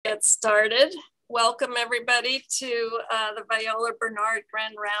get started. Welcome everybody to the Viola Bernard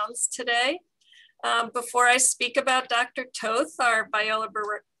Grand Rounds today. Before I speak about Dr. Toth, our Viola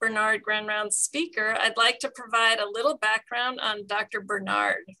Bernard Grand Rounds speaker, I'd like to provide a little background on Dr.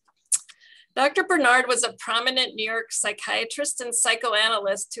 Bernard. Dr. Bernard was a prominent New York psychiatrist and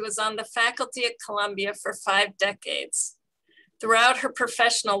psychoanalyst who was on the faculty at Columbia for 5 decades. Throughout her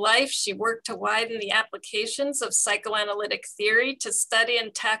professional life, she worked to widen the applications of psychoanalytic theory to study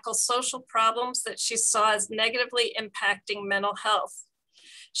and tackle social problems that she saw as negatively impacting mental health.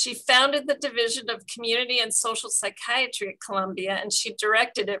 She founded the Division of Community and Social Psychiatry at Columbia, and she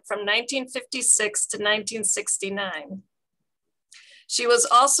directed it from 1956 to 1969. She was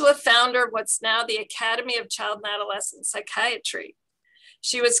also a founder of what's now the Academy of Child and Adolescent Psychiatry.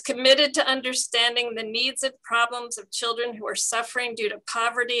 She was committed to understanding the needs and problems of children who are suffering due to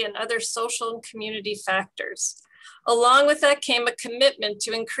poverty and other social and community factors. Along with that came a commitment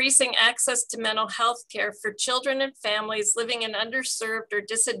to increasing access to mental health care for children and families living in underserved or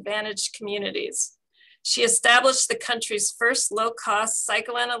disadvantaged communities. She established the country's first low-cost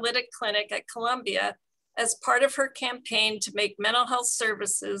psychoanalytic clinic at Columbia as part of her campaign to make mental health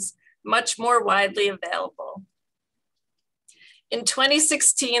services much more widely available. In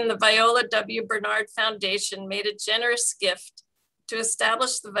 2016, the Viola W. Bernard Foundation made a generous gift to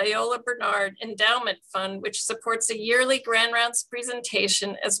establish the Viola Bernard Endowment Fund, which supports a yearly Grand Rounds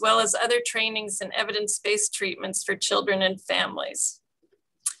presentation, as well as other trainings and evidence-based treatments for children and families.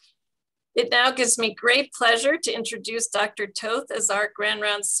 It now gives me great pleasure to introduce Dr. Toth as our Grand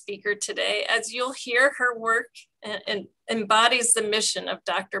Rounds speaker today. As you'll hear, her work embodies the mission of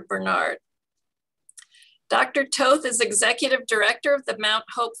Dr. Bernard. Dr. Toth is Executive Director of the Mount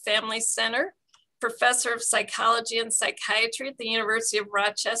Hope Family Center, Professor of Psychology and Psychiatry at the University of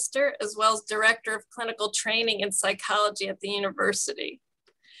Rochester, as well as Director of Clinical Training in Psychology at the university.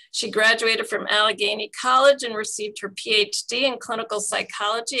 She graduated from Allegheny College and received her PhD in Clinical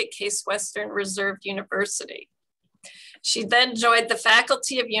Psychology at Case Western Reserve University. She then joined the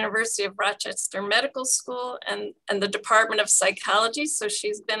faculty of University of Rochester Medical School and the Department of Psychology. So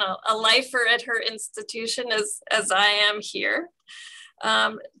she's been a lifer at her institution as I am here.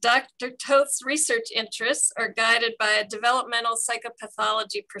 Dr. Toth's research interests are guided by a developmental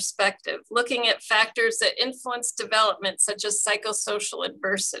psychopathology perspective, looking at factors that influence development, such as psychosocial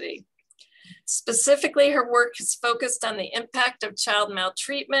adversity. Specifically, her work is focused on the impact of child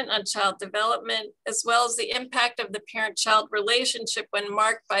maltreatment on child development, as well as the impact of the parent-child relationship when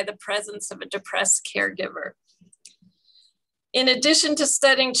marked by the presence of a depressed caregiver. In addition to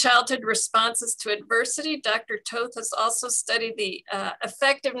studying childhood responses to adversity, Dr. Toth has also studied the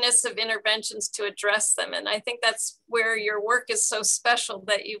effectiveness of interventions to address them. And I think that's where your work is so special,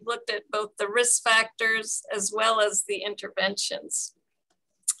 that you've looked at both the risk factors as well as the interventions.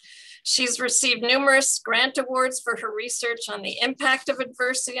 She's received numerous grant awards for her research on the impact of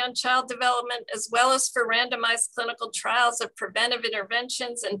adversity on child development, as well as for randomized clinical trials of preventive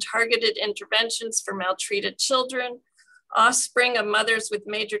interventions and targeted interventions for maltreated children, offspring of mothers with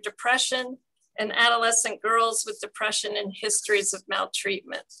major depression, and adolescent girls with depression and histories of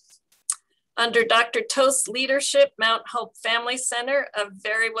maltreatment. Under Dr. Toth's leadership, Mount Hope Family Center, a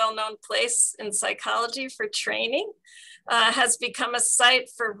very well-known place in psychology for training, has become a site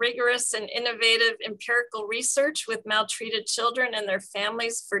for rigorous and innovative empirical research with maltreated children and their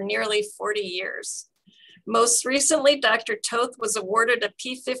families for nearly 40 years. Most recently, Dr. Toth was awarded a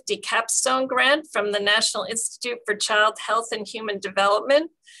P50 capstone grant from the National Institute for Child Health and Human Development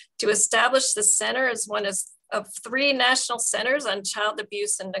to establish the center as one of 3 national centers on child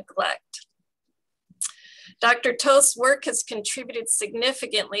abuse and neglect. Dr. Toth's work has contributed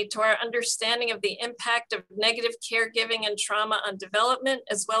significantly to our understanding of the impact of negative caregiving and trauma on development,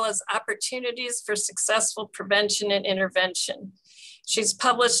 as well as opportunities for successful prevention and intervention. She's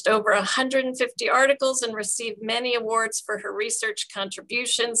published over 150 articles and received many awards for her research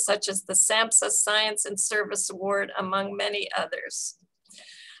contributions, such as the SAMHSA Science and Service Award, among many others.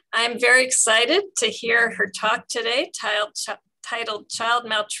 I'm very excited to hear her talk today, titled Child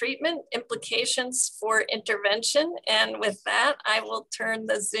Maltreatment, Implications for Intervention. And with that, I will turn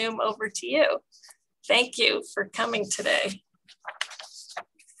the Zoom over to you. Thank you for coming today.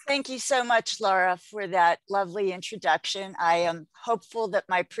 Thank you so much, Laura, for that lovely introduction. I am hopeful that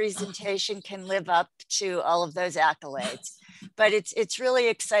my presentation can live up to all of those accolades. But it's really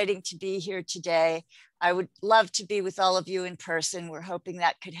exciting to be here today. I would love to be with all of you in person. We're hoping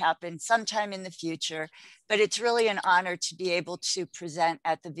that could happen sometime in the future, but it's really an honor to be able to present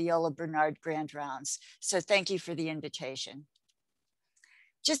at the Viola Bernard Grand Rounds. So thank you for the invitation.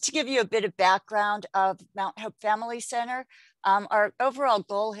 Just to give you a bit of background of Mount Hope Family Center, our overall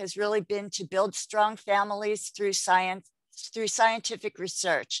goal has really been to build strong families through scientific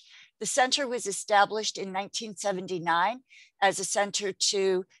research. The center was established in 1979 as a center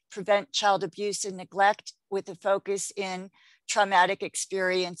to prevent child abuse and neglect, with a focus in traumatic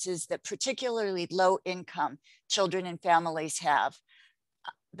experiences that particularly low-income children and families have.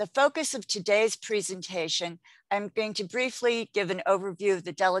 The focus of today's presentation, I'm going to briefly give an overview of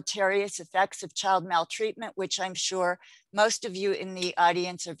the deleterious effects of child maltreatment, which I'm sure most of you in the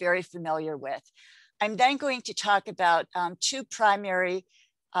audience are very familiar with. I'm then going to talk about two primary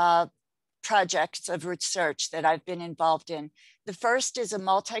projects of research that I've been involved in. The first is a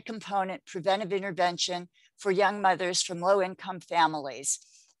multi-component preventive intervention for young mothers from low-income families.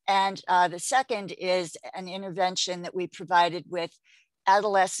 And the second is an intervention that we provided with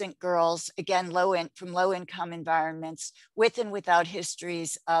adolescent girls, again, from low-income environments, with and without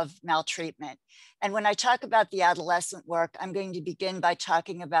histories of maltreatment. And when I talk about the adolescent work, I'm going to begin by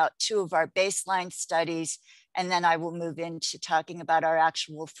talking about two of our baseline studies, and then I will move into talking about our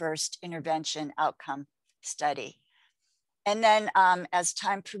actual first intervention outcome study. And then as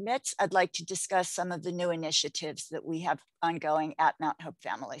time permits, I'd like to discuss some of the new initiatives that we have ongoing at Mount Hope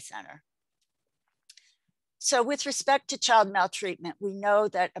Family Center. So with respect to child maltreatment, we know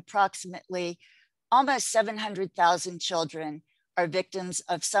that approximately almost 700,000 children are victims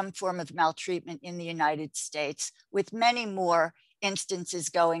of some form of maltreatment in the United States, with many more instances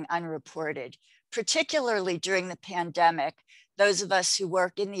going unreported. Particularly during the pandemic, those of us who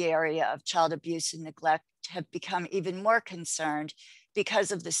work in the area of child abuse and neglect have become even more concerned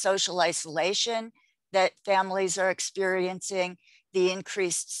because of the social isolation that families are experiencing, the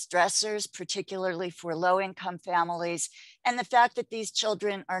increased stressors, particularly for low-income families, and the fact that these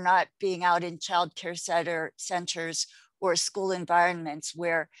children are not being out in child care centers or school environments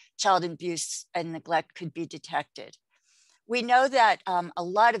where child abuse and neglect could be detected. We know that a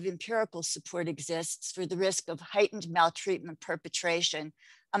lot of empirical support exists for the risk of heightened maltreatment perpetration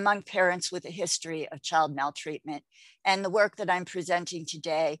among parents with a history of child maltreatment. And the work that I'm presenting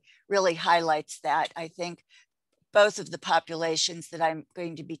today really highlights that. I think both of the populations that I'm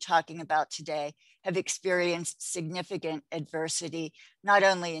going to be talking about today have experienced significant adversity, not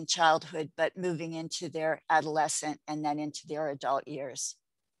only in childhood, but moving into their adolescent and then into their adult years.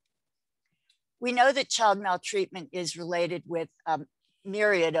 We know that child maltreatment is related with a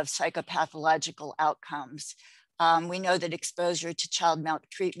myriad of psychopathological outcomes. We know that exposure to child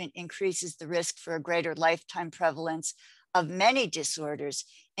maltreatment increases the risk for a greater lifetime prevalence of many disorders,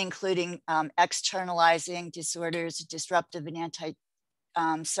 including externalizing disorders, disruptive and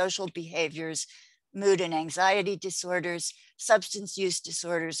antisocial behaviors, mood and anxiety disorders, substance use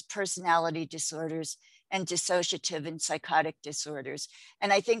disorders, personality disorders, and dissociative and psychotic disorders.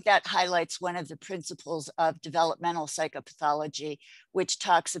 And I think that highlights one of the principles of developmental psychopathology, which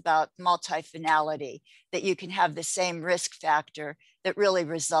talks about multifinality, that you can have the same risk factor that really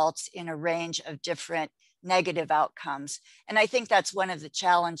results in a range of different negative outcomes. And I think that's one of the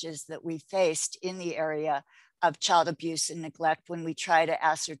challenges that we faced in the area of child abuse and neglect when we try to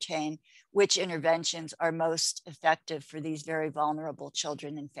ascertain which interventions are most effective for these very vulnerable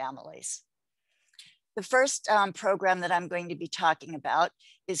children and families. The first program that I'm going to be talking about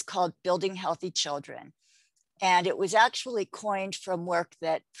is called Building Healthy Children. And it was actually coined from work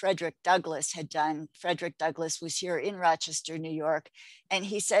that Frederick Douglass had done. Frederick Douglass was here in Rochester, New York, and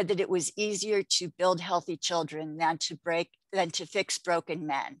he said that it was easier to build healthy children than to fix broken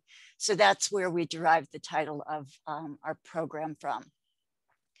men. So that's where we derived the title of our program from.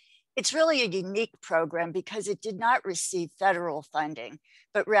 It's really a unique program because it did not receive federal funding,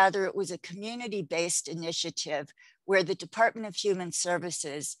 but rather it was a community-based initiative where the Department of Human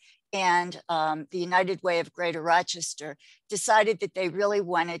Services and the United Way of Greater Rochester decided that they really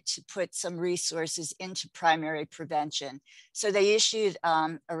wanted to put some resources into primary prevention. So they issued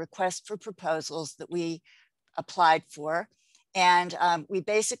a request for proposals that we applied for. And we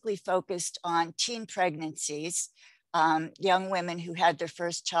basically focused on teen pregnancies, young women who had their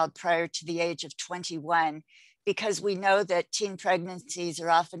first child prior to the age of 21, because we know that teen pregnancies are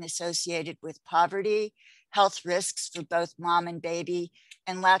often associated with poverty, health risks for both mom and baby,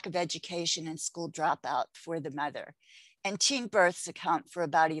 and lack of education and school dropout for the mother. And teen births account for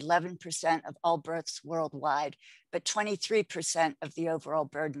about 11% of all births worldwide, but 23% of the overall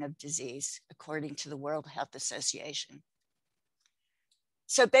burden of disease, according to the World Health Association.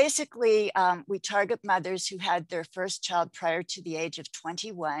 So basically, we target mothers who had their first child prior to the age of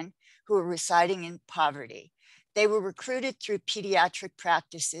 21, who were residing in poverty. They were recruited through pediatric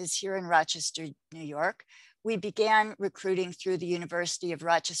practices here in Rochester, New York, we began recruiting through the University of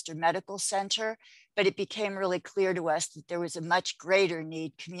Rochester Medical Center, but it became really clear to us that there was a much greater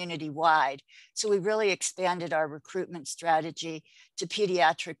need community-wide. So we really expanded our recruitment strategy to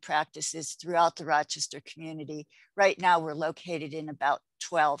pediatric practices throughout the Rochester community. Right now, we're located in about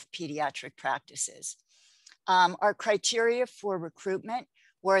 12 pediatric practices. Our criteria for recruitment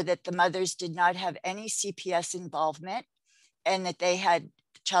were that the mothers did not have any CPS involvement, and that they had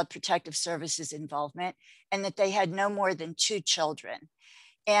Child Protective Services involvement, and that they had no more than 2 children.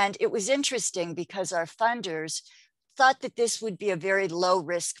 And it was interesting because our funders thought that this would be a very low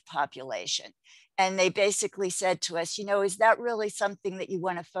risk population. And they basically said to us, you know, is that really something that you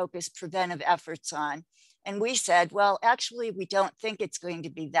want to focus preventive efforts on? And we said, well, actually, we don't think it's going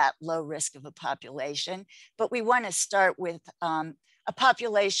to be that low risk of a population, but we want to start with a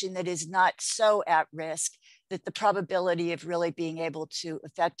population that is not so at risk that the probability of really being able to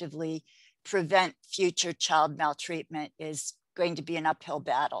effectively prevent future child maltreatment is going to be an uphill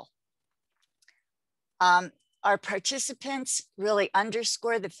battle. Our participants really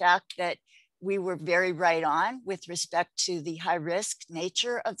underscore the fact that we were very right on with respect to the high risk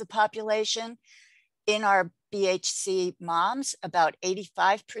nature of the population. In our BHC moms, about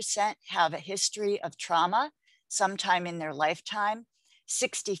 85% have a history of trauma sometime in their lifetime.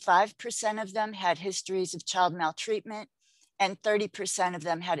 65% of them had histories of child maltreatment, and 30% of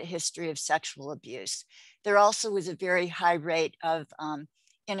them had a history of sexual abuse. There also was a very high rate of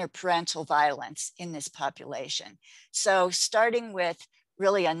interparental violence in this population. So starting with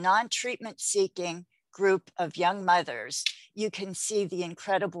really a non-treatment seeking group of young mothers, you can see the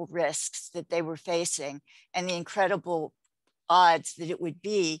incredible risks that they were facing and the incredible odds that it would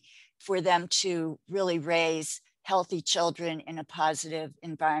be for them to really raise healthy children in a positive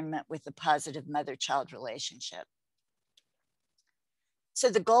environment with a positive mother-child relationship. So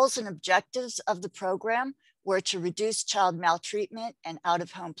the goals and objectives of the program were to reduce child maltreatment and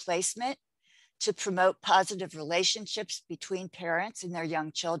out-of-home placement, to promote positive relationships between parents and their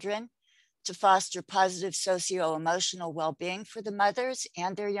young children, to foster positive socio-emotional well-being for the mothers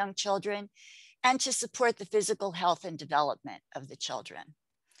and their young children, and to support the physical health and development of the children.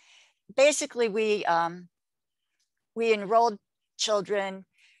 Basically, we enrolled children.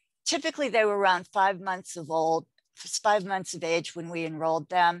 Typically, they were around 5 months of age when we enrolled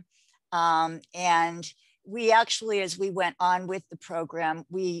them. And we actually, as we went on with the program,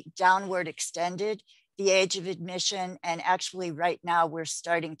 we downward extended the age of admission. And actually right now we're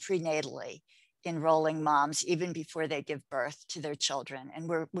starting prenatally enrolling moms even before they give birth to their children. And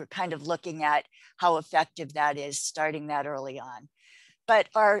we're kind of looking at how effective that is, starting that early on. But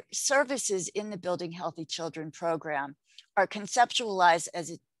our services in the Building Healthy Children program are conceptualized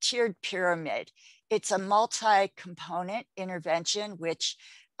as a tiered pyramid. It's a multi-component intervention, which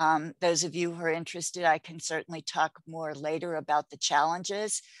those of you who are interested, I can certainly talk more later about the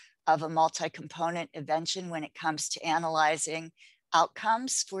challenges of a multi-component intervention when it comes to analyzing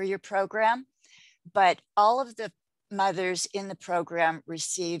outcomes for your program. But all of the mothers in the program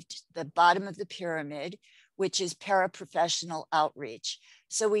received the bottom of the pyramid, which is paraprofessional outreach.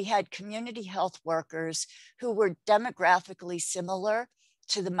 So we had community health workers who were demographically similar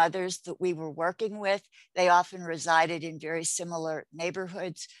to the mothers that we were working with. They often resided in very similar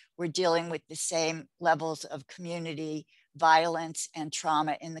neighborhoods. We're dealing with the same levels of community violence and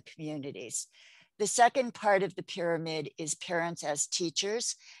trauma in the communities. The second part of the pyramid is parents as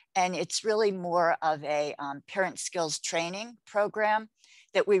teachers, and it's really more of a parent skills training program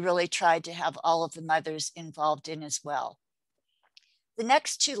that we really tried to have all of the mothers involved in as well. The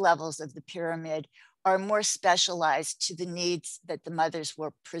next 2 levels of the pyramid are more specialized to the needs that the mothers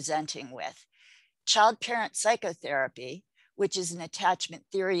were presenting with. Child-parent psychotherapy, which is an attachment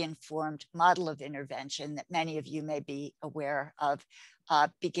theory-informed model of intervention that many of you may be aware of,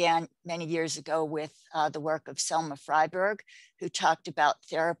 began many years ago with the work of Selma Freiberg, who talked about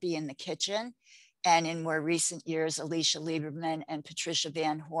therapy in the kitchen. And in more recent years, Alicia Lieberman and Patricia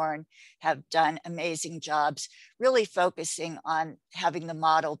Van Horn have done amazing jobs, really focusing on having the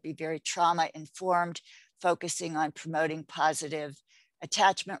model be very trauma-informed, focusing on promoting positive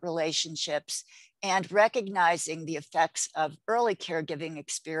attachment relationships, and recognizing the effects of early caregiving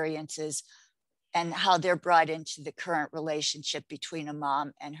experiences and how they're brought into the current relationship between a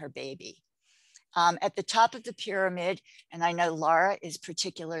mom and her baby. At the top of the pyramid, and I know Laura is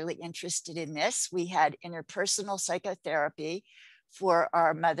particularly interested in this, we had interpersonal psychotherapy for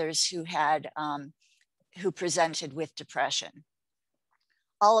our mothers who presented with depression.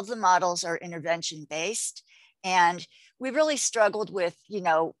 All of the models are intervention-based, and we really struggled with,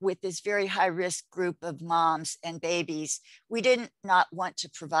 with this very high risk group of moms and babies. We didn't not want to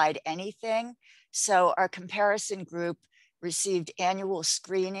provide anything. So our comparison group received annual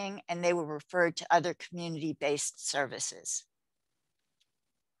screening and they were referred to other community-based services.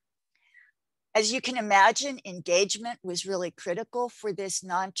 As you can imagine, engagement was really critical for this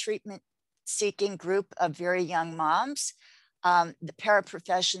non-treatment seeking group of very young moms. The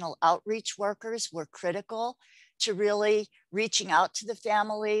paraprofessional outreach workers were critical to really reaching out to the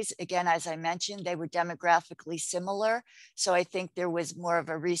families. Again, as I mentioned, they were demographically similar. So I think there was more of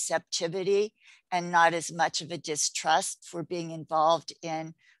a receptivity and not as much of a distrust for being involved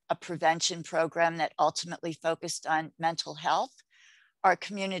in a prevention program that ultimately focused on mental health. Our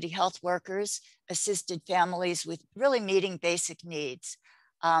community health workers assisted families with really meeting basic needs.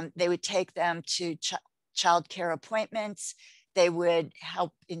 They would take them to child care appointments. They would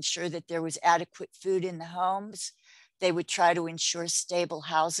help ensure that there was adequate food in the homes. They would try to ensure stable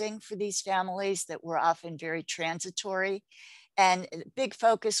housing for these families that were often very transitory. And a big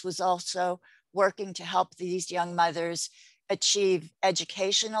focus was also working to help these young mothers achieve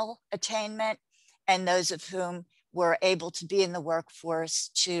educational attainment, and those of whom were able to be in the workforce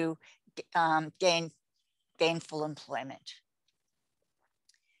to gain gainful employment.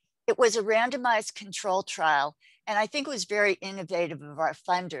 It was a randomized control trial, and I think it was very innovative of our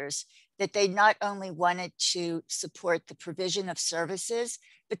funders that they not only wanted to support the provision of services,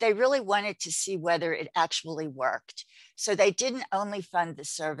 but they really wanted to see whether it actually worked. So they didn't only fund the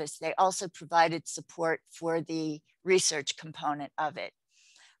service, they also provided support for the research component of it.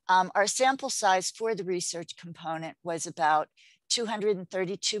 Our sample size for the research component was about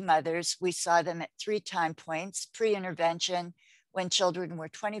 232 mothers. We saw them at 3 time points: pre-intervention, when children were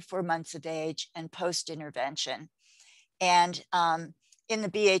 24 months of age, and post-intervention. And in the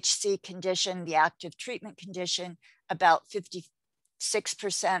BHC condition, the active treatment condition, about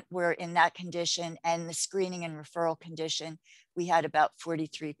 56% were in that condition, and the screening and referral condition, we had about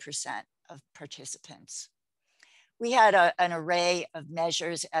 43% of participants. We had an array of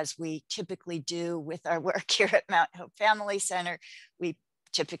measures, as we typically do with our work here at Mount Hope Family Center. We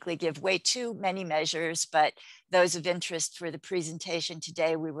typically give way too many measures, but those of interest for the presentation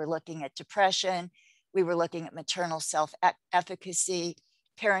today, we were looking at depression, we were looking at maternal self-efficacy,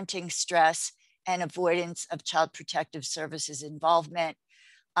 parenting stress, and avoidance of child protective services involvement.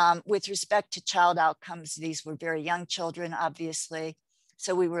 With respect to child outcomes, these were very young children, obviously.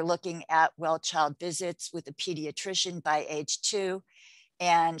 So we were looking at well-child visits with a pediatrician by age 2,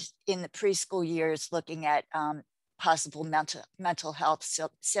 and in the preschool years, looking at possible mental health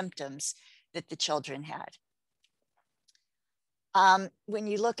symptoms that the children had. When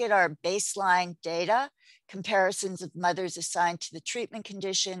you look at our baseline data, comparisons of mothers assigned to the treatment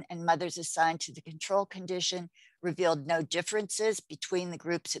condition and mothers assigned to the control condition revealed no differences between the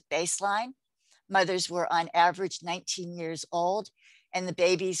groups at baseline. Mothers were on average 19 years old, and the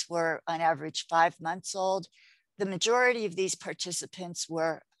babies were on average 5 months old. The majority of these participants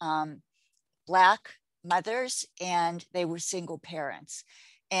were Black mothers, and they were single parents.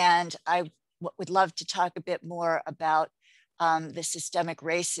 And I would love to talk a bit more about the systemic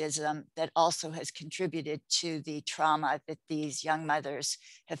racism that also has contributed to the trauma that these young mothers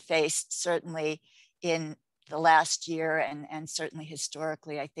have faced, certainly in the last year, and certainly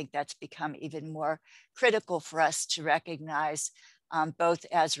historically. I think that's become even more critical for us to recognize, both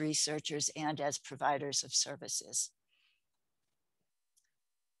as researchers and as providers of services.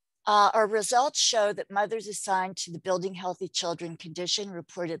 Our results show that mothers assigned to the Building Healthy Children condition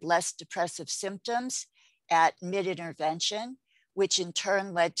reported less depressive symptoms at mid-intervention, which in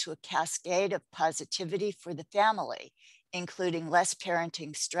turn led to a cascade of positivity for the family, including less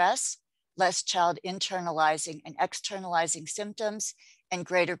parenting stress, less child internalizing and externalizing symptoms, and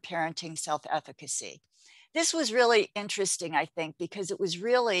greater parenting self-efficacy. This was really interesting, I think, because it was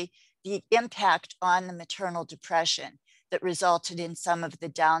really the impact on the maternal depression that resulted in some of the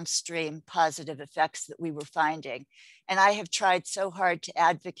downstream positive effects that we were finding. And I have tried so hard to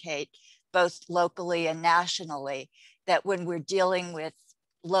advocate, both locally and nationally, that when we're dealing with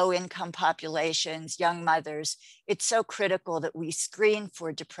low-income populations, young mothers, it's so critical that we screen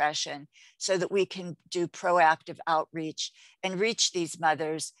for depression so that we can do proactive outreach and reach these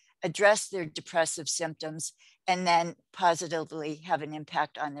mothers, address their depressive symptoms, and then positively have an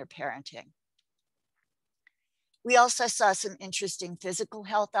impact on their parenting. We also saw some interesting physical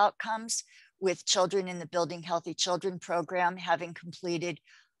health outcomes, with children in the Building Healthy Children program having completed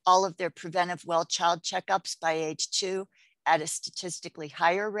all of their preventive well child checkups by age 2 at a statistically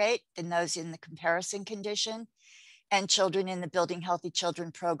higher rate than those in the comparison condition. And children in the Building Healthy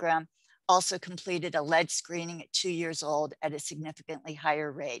Children program also completed a lead screening at 2 years old at a significantly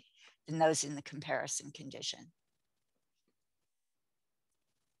higher rate than those in the comparison condition.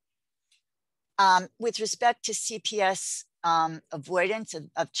 With respect to CPS avoidance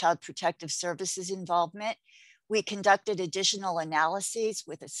of Child Protective Services involvement, we conducted additional analyses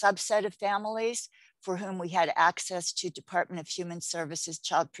with a subset of families for whom we had access to Department of Human Services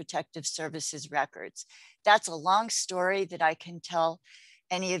Child Protective Services records. That's a long story that I can tell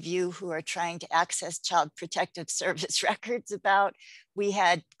any of you who are trying to access Child Protective Service records about. We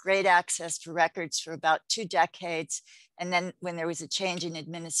had great access for records for about 2 decades. And then when there was a change in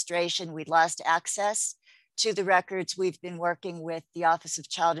administration, we lost access to the records. We've been working with the Office of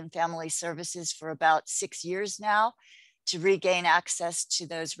Child and Family Services for about 6 years now to regain access to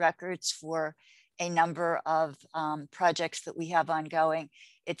those records for a number of projects that we have ongoing.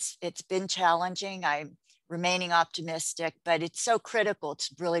 It's been challenging. I'm remaining optimistic, but it's so critical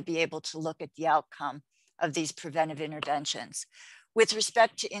to really be able to look at the outcome of these preventive interventions. With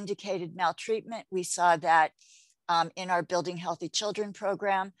respect to indicated maltreatment, we saw that in our Building Healthy Children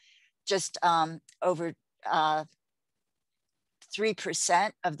program, just over 3%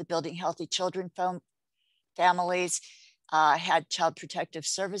 of the Building Healthy Children families had Child Protective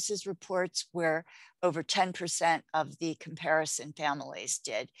Services reports, where over 10% of the comparison families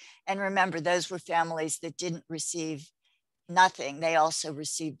did. And remember, those were families that didn't receive nothing. They also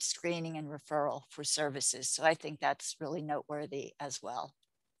received screening and referral for services. So I think that's really noteworthy as well.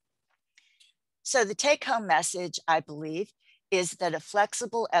 So the take-home message, I believe, is that a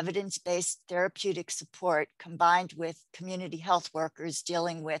flexible evidence-based therapeutic support combined with community health workers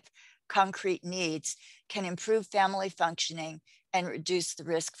dealing with concrete needs can improve family functioning and reduce the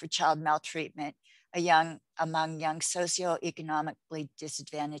risk for child maltreatment among young socioeconomically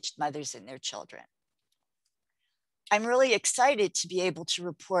disadvantaged mothers and their children. I'm really excited to be able to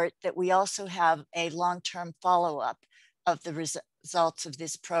report that we also have a long-term follow-up of the results of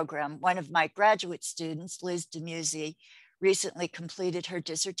this program. One of my graduate students, Liz DeMusi, recently completed her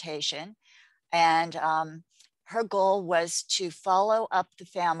dissertation, and her goal was to follow up the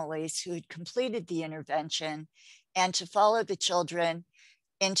families who had completed the intervention and to follow the children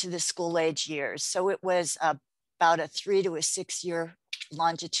into the school age years. So it was about a 3 to 6 year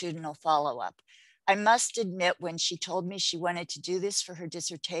longitudinal follow-up. I must admit, when she told me she wanted to do this for her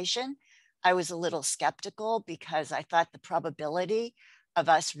dissertation, I was a little skeptical because I thought the probability of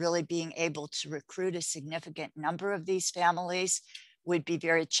us really being able to recruit a significant number of these families would be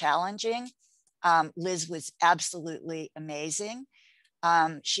very challenging. Liz was absolutely amazing.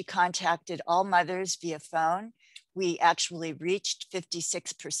 She contacted all mothers via phone. We actually reached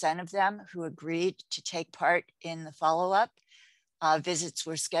 56% of them who agreed to take part in the follow-up. Visits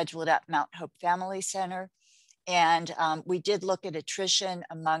were scheduled at Mount Hope Family Center. And we did look at attrition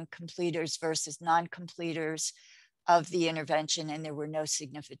among completers versus non-completers of the intervention, and there were no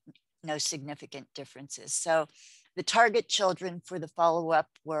significant differences. So the target children for the follow-up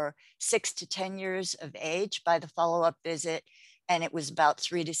were 6 to 10 years of age by the follow-up visit, and it was about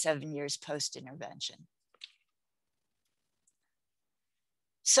 3 to 7 years post-intervention.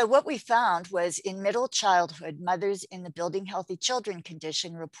 So what we found was in middle childhood, mothers in the Building Healthy Children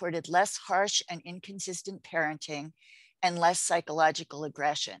condition reported less harsh and inconsistent parenting and less psychological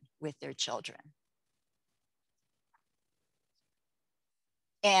aggression with their children.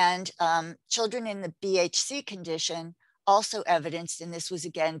 And children in the BHC condition also evidenced, and this was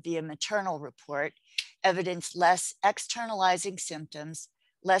again via maternal report, evidenced less externalizing symptoms,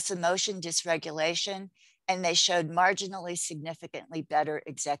 less emotion dysregulation, and they showed marginally significantly better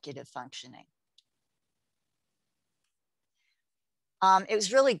executive functioning. It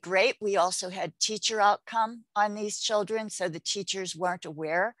was really great. We also had teacher outcome on these children, so the teachers weren't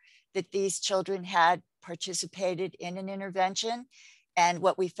aware that these children had participated in an intervention. And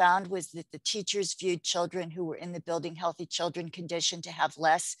what we found was that the teachers viewed children who were in the Building Healthy Children condition to have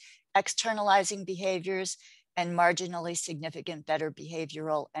less externalizing behaviors and marginally significant better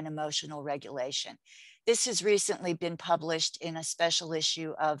behavioral and emotional regulation. This has recently been published in a special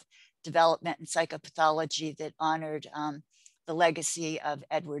issue of Development and Psychopathology that honored the legacy of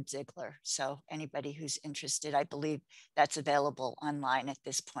Edward Ziegler. So anybody who's interested, I believe that's available online at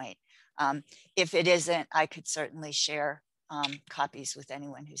this point. If it isn't, I could certainly share copies with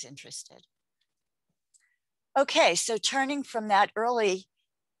anyone who's interested. Okay, so turning from that early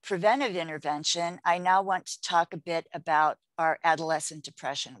preventive intervention, I now want to talk a bit about our adolescent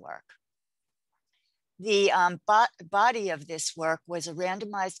depression work. The body of this work was a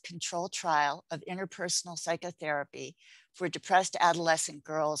randomized controlled trial of interpersonal psychotherapy for depressed adolescent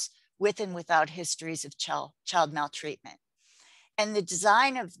girls with and without histories of child maltreatment. And the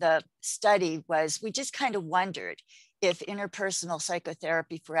design of the study was, we just kind of wondered if interpersonal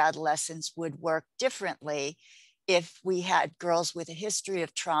psychotherapy for adolescents would work differently if we had girls with a history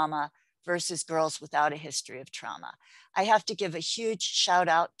of trauma versus girls without a history of trauma. I have to give a huge shout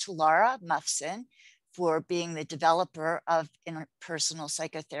out to Laura Muffson for being the developer of interpersonal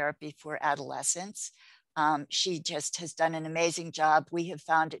psychotherapy for adolescents. She just has done an amazing job. We have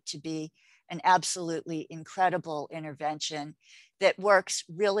found it to be an absolutely incredible intervention that works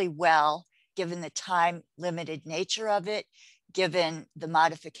really well, given the time limited nature of it, given the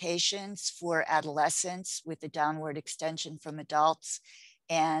modifications for adolescents with the downward extension from adults.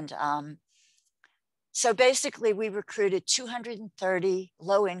 And so basically we recruited 230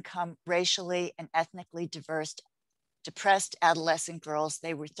 low-income, racially and ethnically diverse, depressed adolescent girls.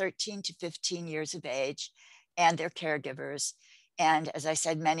 They were 13 to 15 years of age, and their caregivers. And as I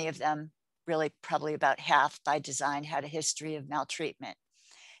said, many of them, really probably about half by design, had a history of maltreatment.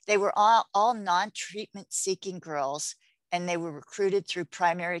 They were all non-treatment seeking girls, and they were recruited through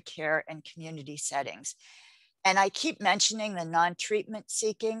primary care and community settings. And I keep mentioning the non-treatment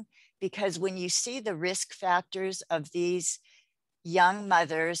seeking because when you see the risk factors of these young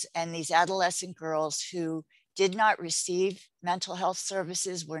mothers and these adolescent girls who did not receive mental health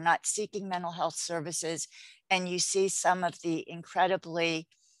services, were not seeking mental health services, and you see some of the incredibly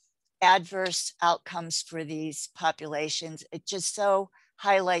adverse outcomes for these populations, it just so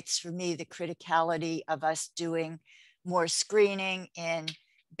highlights for me the criticality of us doing more screening in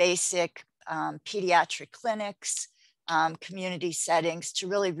basic pediatric clinics, community settings to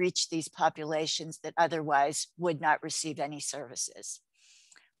really reach these populations that otherwise would not receive any services.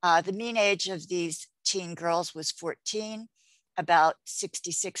 The mean age of these teen girls was 14. About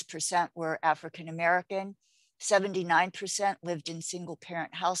 66% were African American. 79% lived in single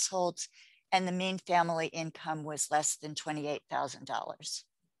parent households, and the mean family income was less than $28,000.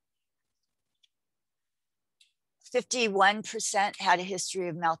 51% had a history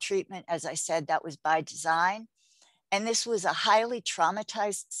of maltreatment. As I said, that was by design. And this was a highly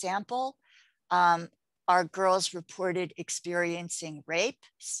traumatized sample. Our girls reported experiencing rape,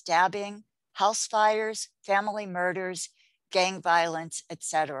 stabbing, house fires, family murders, gang violence,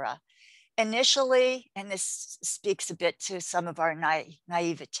 etc. Initially, and this speaks a bit to some of our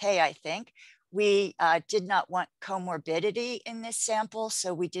naivete, I think, we did not want comorbidity in this sample,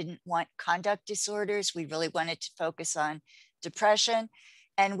 so we didn't want conduct disorders. We really wanted to focus on depression.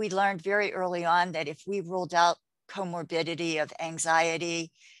 And we learned very early on that if we ruled out comorbidity of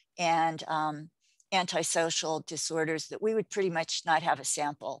anxiety and antisocial disorders, that we would pretty much not have a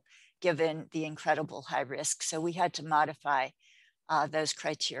sample given the incredible high risk. So we had to modify those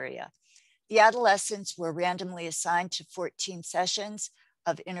criteria. The adolescents were randomly assigned to 14 sessions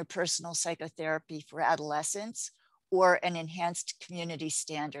of interpersonal psychotherapy for adolescents or an enhanced community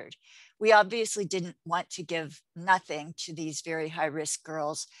standard. We obviously didn't want to give nothing to these very high-risk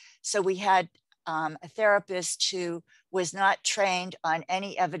girls. So we had a therapist who was not trained on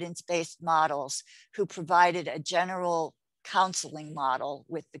any evidence-based models, who provided a general counseling model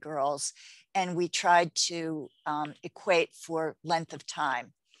with the girls. And we tried to equate for length of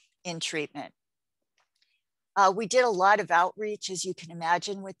time in treatment. We did a lot of outreach, as you can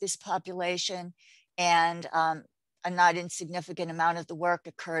imagine, with this population, and a not insignificant amount of the work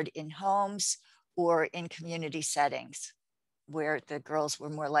occurred in homes or in community settings where the girls were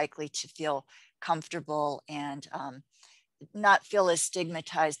more likely to feel comfortable and not feel as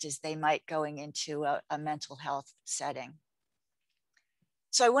stigmatized as they might going into a mental health setting.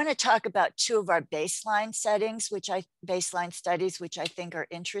 So I want to talk about two of our baseline studies, which I think are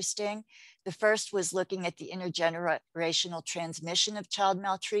interesting. The first was looking at the intergenerational transmission of child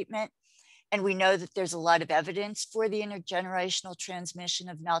maltreatment. And we know that there's a lot of evidence for the intergenerational transmission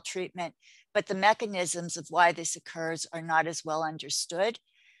of maltreatment, but the mechanisms of why this occurs are not as well understood.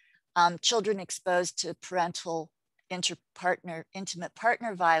 Children exposed to parental intimate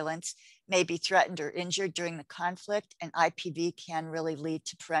partner violence may be threatened or injured during the conflict, and IPV can really lead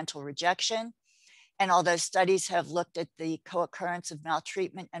to parental rejection. And although studies have looked at the co-occurrence of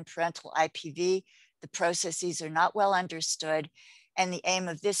maltreatment and parental IPV, the processes are not well understood. And the aim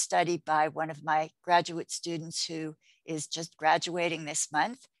of this study by one of my graduate students who is just graduating this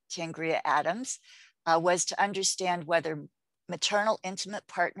month, Tangria Adams, was to understand whether maternal intimate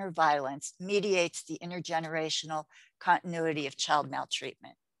partner violence mediates the intergenerational continuity of child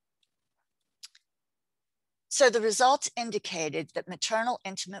maltreatment. So the results indicated that maternal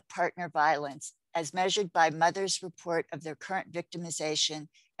intimate partner violence, as measured by mothers' report of their current victimization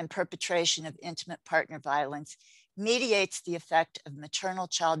and perpetration of intimate partner violence, mediates the effect of maternal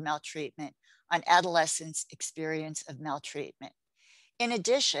child maltreatment on adolescents' experience of maltreatment. In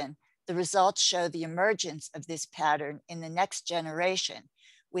addition, the results show the emergence of this pattern in the next generation,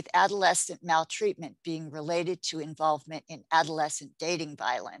 with adolescent maltreatment being related to involvement in adolescent dating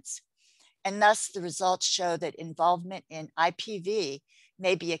violence. And thus the results show that involvement in IPV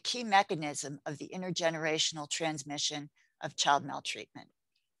may be a key mechanism of the intergenerational transmission of child maltreatment.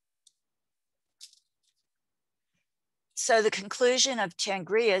 So the conclusion of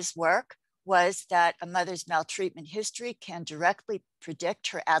Tangria's work was that a mother's maltreatment history can directly predict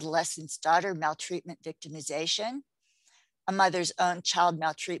her adolescent daughter maltreatment victimization. A mother's own child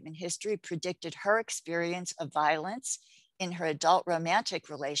maltreatment history predicted her experience of violence in her adult romantic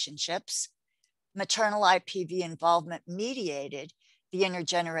relationships. Maternal IPV involvement mediated the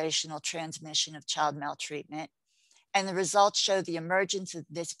intergenerational transmission of child maltreatment, and the results show the emergence of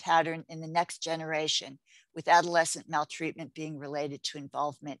this pattern in the next generation, with adolescent maltreatment being related to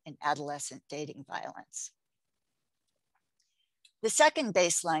involvement in adolescent dating violence. The second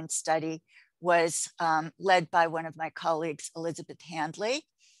baseline study was led by one of my colleagues, Elizabeth Handley,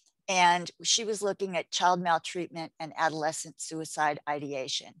 and she was looking at child maltreatment and adolescent suicide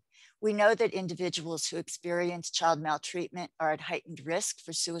ideation. We know that individuals who experience child maltreatment are at heightened risk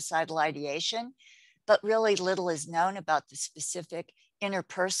for suicidal ideation, but really little is known about the specific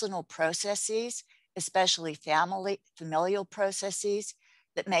interpersonal processes, especially familial processes,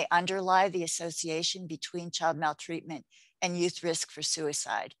 that may underlie the association between child maltreatment and youth risk for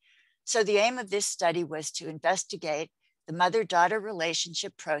suicide. So the aim of this study was to investigate the mother-daughter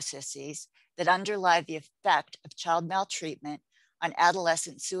relationship processes that underlie the effect of child maltreatment on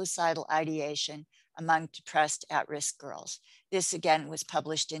adolescent suicidal ideation among depressed at-risk girls. This again was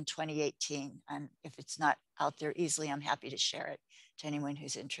published in 2018, and if it's not out there easily, I'm happy to share it to anyone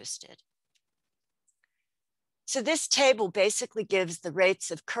who's interested. So this table basically gives the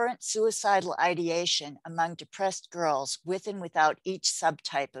rates of current suicidal ideation among depressed girls with and without each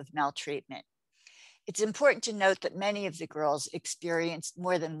subtype of maltreatment. It's important to note that many of the girls experienced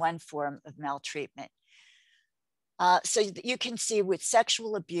more than one form of maltreatment. So you can see with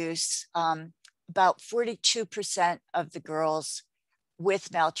sexual abuse, about 42% of the girls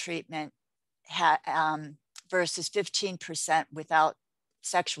with maltreatment versus 15% without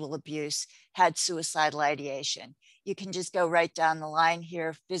sexual abuse had suicidal ideation. You can just go right down the line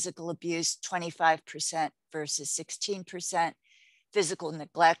here. Physical abuse, 25% versus 16%. Physical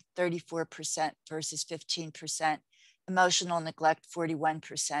neglect, 34% versus 15%. Emotional neglect,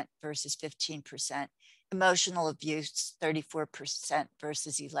 41% versus 15%. Emotional abuse, 34%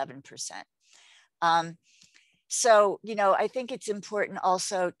 versus 11%. So, I think it's important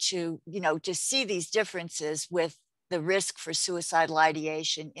also to, just see these differences with the risk for suicidal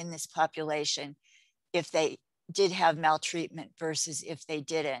ideation in this population if they did have maltreatment versus if they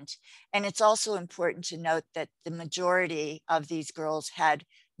didn't. And it's also important to note that the majority of these girls had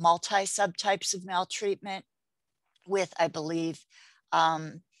multi-subtypes of maltreatment with, I believe,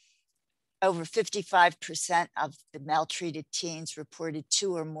 over 55% of the maltreated teens reported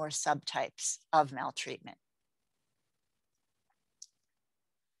 2 or more subtypes of maltreatment.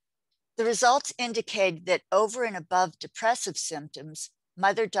 The results indicate that over and above depressive symptoms,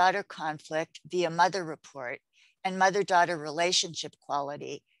 mother-daughter conflict via mother report and mother-daughter relationship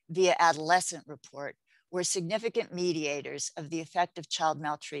quality via adolescent report were significant mediators of the effect of child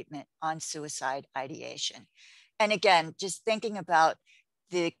maltreatment on suicide ideation. And again, just thinking about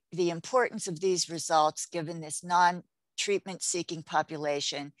the importance of these results given this non-treatment seeking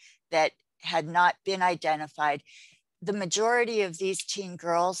population that had not been identified. The majority of these teen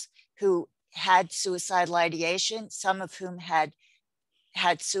girls who had suicidal ideation, some of whom had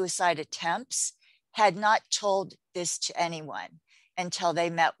suicide attempts, had not told this to anyone until they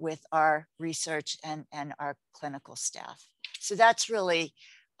met with our research and our clinical staff. So that's really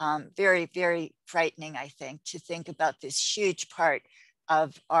very, very frightening, I think, to think about this huge part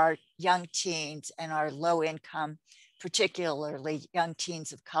of our young teens and our low income, particularly young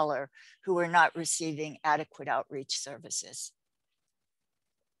teens of color, who are not receiving adequate outreach services.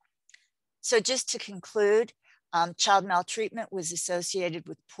 So just to conclude, child maltreatment was associated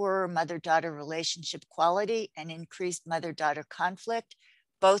with poorer mother-daughter relationship quality and increased mother-daughter conflict,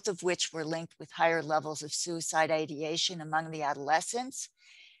 both of which were linked with higher levels of suicide ideation among the adolescents.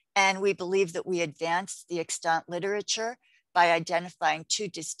 And we believe that we advanced the extant literature by identifying 2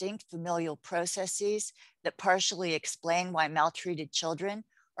 distinct familial processes that partially explain why maltreated children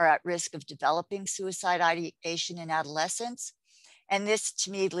are at risk of developing suicide ideation in adolescence. And this,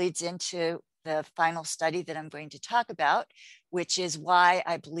 to me, leads into the final study that I'm going to talk about, which is why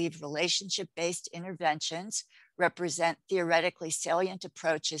I believe relationship-based interventions represent theoretically salient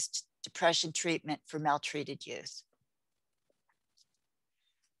approaches to depression treatment for maltreated youth.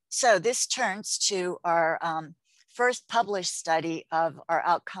 So this turns to our first published study of our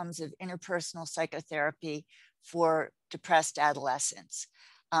outcomes of interpersonal psychotherapy for depressed adolescents.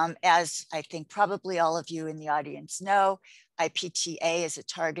 As I think probably all of you in the audience know, IPTA is a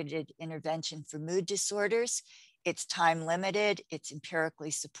targeted intervention for mood disorders. It's time limited, it's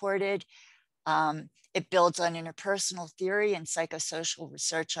empirically supported. It builds on interpersonal theory and psychosocial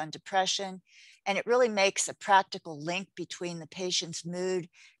research on depression, and it really makes a practical link between the patient's mood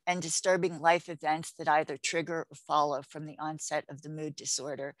and disturbing life events that either trigger or follow from the onset of the mood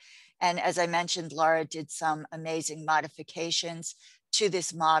disorder. And as I mentioned, Laura did some amazing modifications to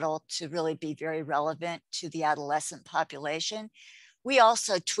this model to really be very relevant to the adolescent population. We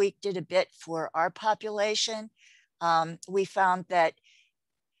also tweaked it a bit for our population. We found that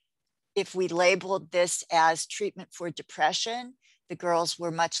if we labeled this as treatment for depression, the girls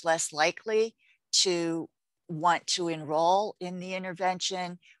were much less likely to want to enroll in the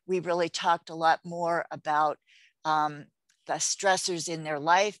intervention. We really talked a lot more about the stressors in their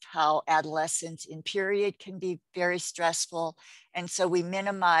life, how adolescence in period can be very stressful. And so we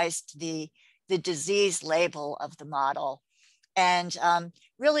minimized the disease label of the model and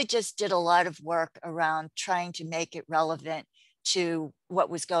really just did a lot of work around trying to make it relevant to what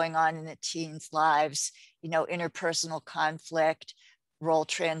was going on in the teens' lives, you know, interpersonal conflict, role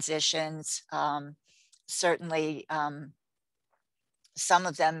transitions, certainly some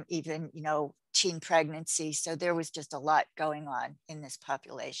of them even, you know, teen pregnancy. So there was just a lot going on in this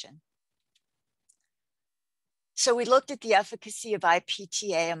population. So we looked at the efficacy of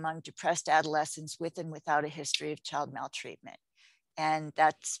IPTA among depressed adolescents with and without a history of child maltreatment. And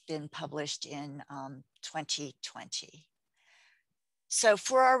that's been published in 2020. So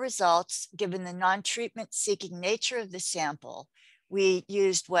for our results, given the non-treatment seeking nature of the sample, we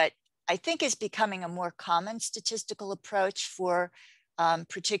used what I think is becoming a more common statistical approach for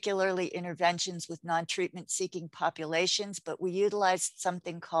particularly interventions with non-treatment seeking populations, but we utilized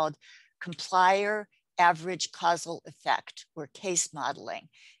something called complier average causal effect, or case modeling,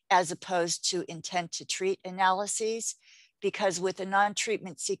 as opposed to intent to treat analyses, because with a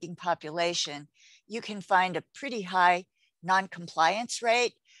non-treatment seeking population, you can find a pretty high non-compliance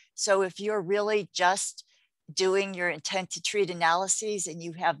rate. So if you're really just doing your intent to treat analyses and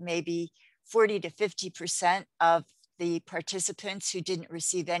you have maybe 40 to 50% of the participants who didn't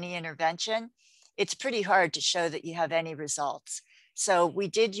receive any intervention, it's pretty hard to show that you have any results. So we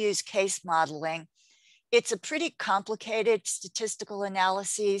did use case modeling. It's a pretty complicated statistical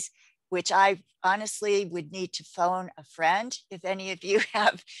analysis, which I honestly would need to phone a friend if any of you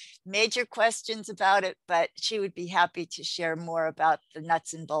have major questions about it, but she would be happy to share more about the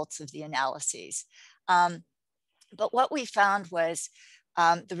nuts and bolts of the analyses. But what we found was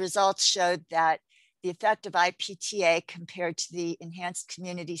the results showed that the effect of IPTA compared to the enhanced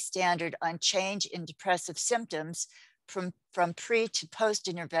community standard on change in depressive symptoms from pre to post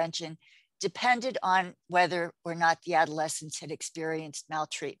intervention depended on whether or not the adolescents had experienced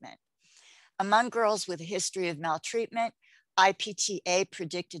maltreatment. Among girls with a history of maltreatment, IPTA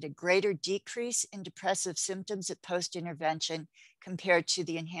predicted a greater decrease in depressive symptoms at post-intervention compared to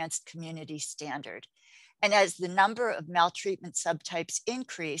the enhanced community standard. And as the number of maltreatment subtypes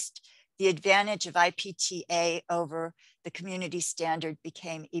increased, the advantage of IPTA over the community standard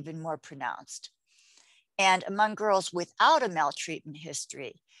became even more pronounced. And among girls without a maltreatment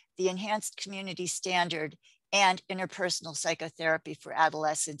history, the enhanced community standard and interpersonal psychotherapy for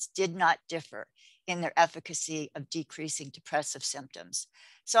adolescents did not differ in their efficacy of decreasing depressive symptoms.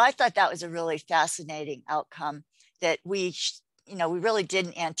 So I thought that was a really fascinating outcome that we really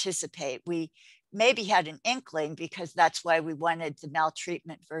didn't anticipate. We maybe had an inkling because that's why we wanted the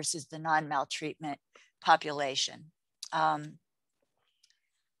maltreatment versus the non-maltreatment population.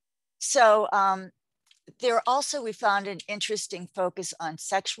 There also, we found an interesting focus on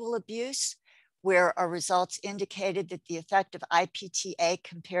sexual abuse, where our results indicated that the effect of IPTA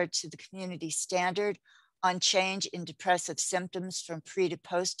compared to the community standard on change in depressive symptoms from pre to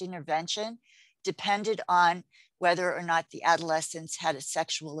post intervention depended on whether or not the adolescents had a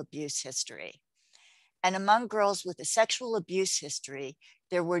sexual abuse history. And among girls with a sexual abuse history,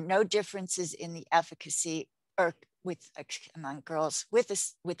 there were no differences in the efficacy, or among girls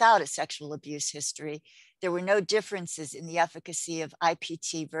without a sexual abuse history, there were no differences in the efficacy of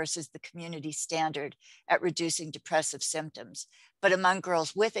IPT versus the community standard at reducing depressive symptoms. But among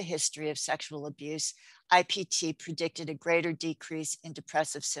girls with a history of sexual abuse, IPT predicted a greater decrease in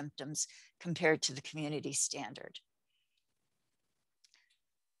depressive symptoms compared to the community standard.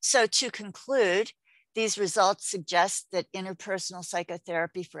 So to conclude, these results suggest that interpersonal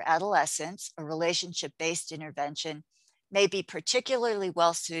psychotherapy for adolescents, a relationship-based intervention, may be particularly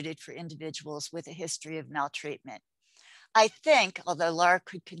well suited for individuals with a history of maltreatment. I think, although Laura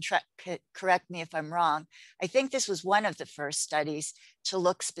could correct me if I'm wrong, I think this was one of the first studies to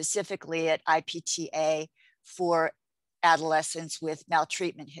look specifically at IPTA for adolescents with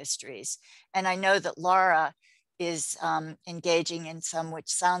maltreatment histories. And I know that Laura is engaging in some, which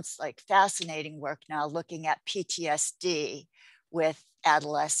sounds like fascinating work now, looking at PTSD with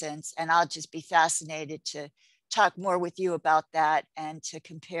adolescents. And I'll just be fascinated to talk more with you about that and to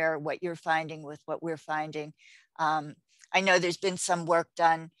compare what you're finding with what we're finding. I know there's been some work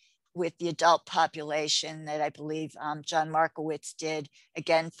done with the adult population that I believe John Markowitz did,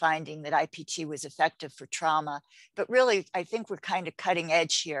 again, finding that IPT was effective for trauma. But really, I think we're kind of cutting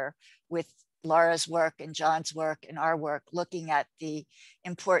edge here with Laura's work and John's work and our work, looking at the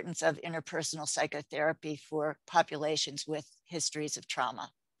importance of interpersonal psychotherapy for populations with histories of trauma.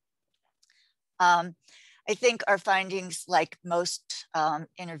 I think our findings, like most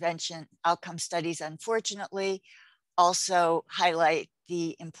intervention outcome studies, unfortunately, also highlight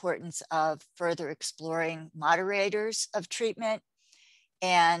the importance of further exploring moderators of treatment.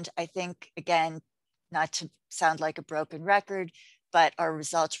 And I think, again, not to sound like a broken record, but our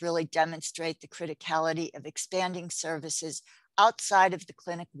results really demonstrate the criticality of expanding services outside of the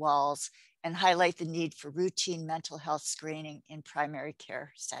clinic walls and highlight the need for routine mental health screening in primary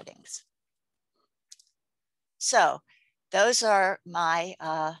care settings. So those are my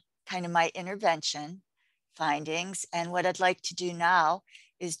kind of my intervention findings. And what I'd like to do now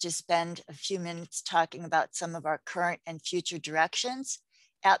is just spend a few minutes talking about some of our current and future directions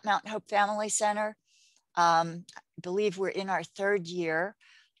at Mount Hope Family Center. I believe we're in our third year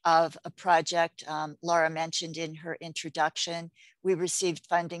of a project Laura mentioned in her introduction. We received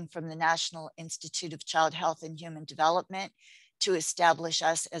funding from the National Institute of Child Health and Human Development to establish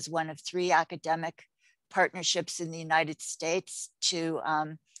us as one of 3 academic partnerships in the United States to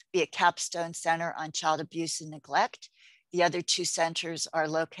be a capstone center on child abuse and neglect. The other 2 centers are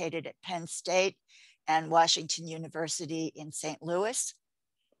located at Penn State and Washington University in St. Louis.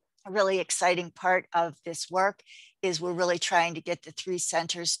 A really exciting part of this work is we're really trying to get the 3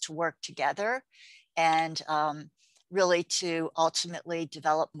 centers to work together and really to ultimately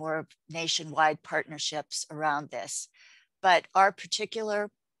develop more nationwide partnerships around this. But our particular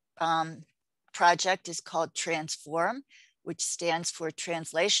project is called Transform, which stands for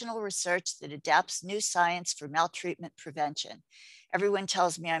Translational Research that Adapts New Science for Maltreatment Prevention. Everyone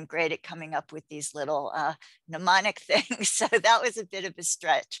tells me I'm great at coming up with these little mnemonic things, so that was a bit of a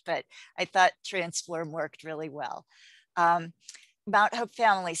stretch, but I thought Transform worked really well. Mount Hope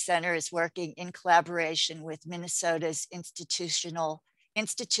Family Center is working in collaboration with Minnesota's Institute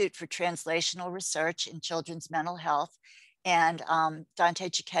for Translational Research in Children's Mental Health, and Dante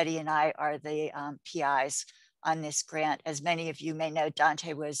Cicchetti and I are the PIs on this grant. As many of you may know,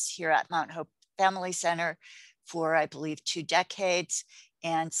 Dante was here at Mount Hope Family Center for, I believe, 2 decades.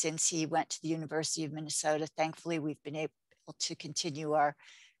 And since he went to the University of Minnesota, thankfully, we've been able to continue our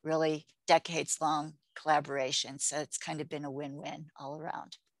really decades-long collaboration. So it's kind of been a win-win all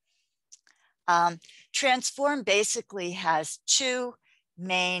around. Transform basically has 2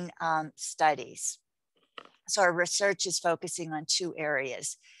 main studies. So our research is focusing on 2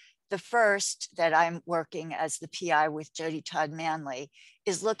 areas. The first that I'm working as the PI with Jody Todd Manley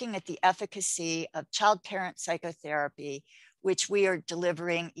is looking at the efficacy of child-parent psychotherapy, which we are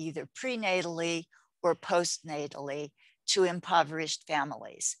delivering either prenatally or postnatally to impoverished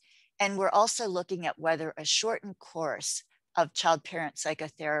families. And we're also looking at whether a shortened course of child-parent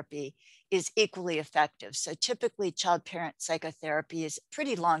psychotherapy is equally effective. So typically child-parent psychotherapy is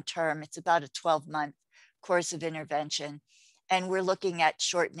pretty long-term. It's about a 12-month course of intervention. And we're looking at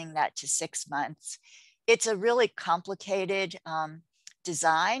shortening that to 6 months. It's a really complicated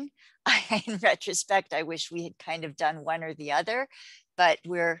design. In retrospect, I wish we had kind of done one or the other, but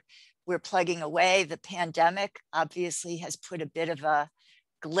we're plugging away. The pandemic obviously has put a bit of a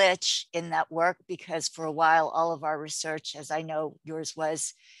glitch in that work, because for a while, all of our research, as I know yours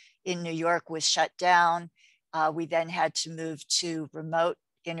was in New York, was shut down. We then had to move to remote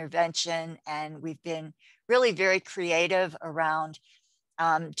intervention, and we've been really very creative around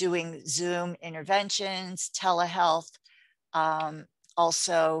doing Zoom interventions, telehealth,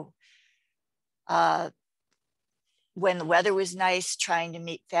 also when the weather was nice, trying to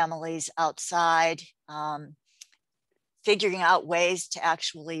meet families outside, figuring out ways to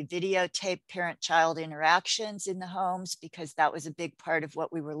actually videotape parent-child interactions in the homes, because that was a big part of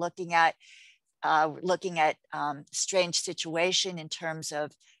what we were looking at. Strange situation in terms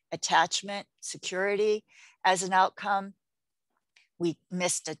of attachment, security as an outcome. We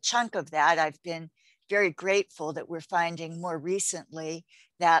missed a chunk of that. I've been very grateful that we're finding more recently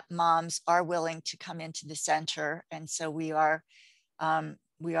that moms are willing to come into the center. And so we are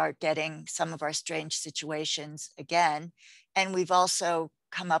getting some of our strange situations again. And we've also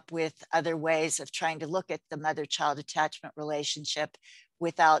come up with other ways of trying to look at the mother-child attachment relationship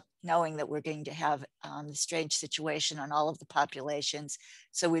without knowing that we're going to have the strange situation on all of the populations.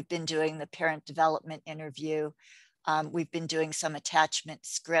 So we've been doing the parent development interview. We've been doing some attachment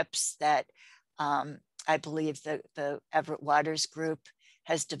scripts that I believe the Everett Waters group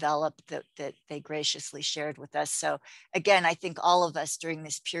has developed that they graciously shared with us. So again, I think all of us during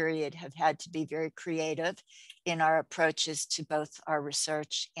this period have had to be very creative in our approaches to both our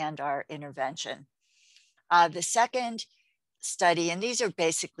research and our intervention. The second study, and these are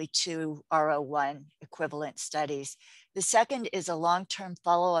basically two R01 equivalent studies. The second is a long-term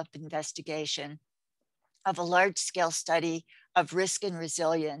follow-up investigation of a large-scale study of risk and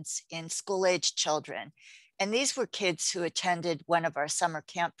resilience in school-age children. And these were kids who attended one of our summer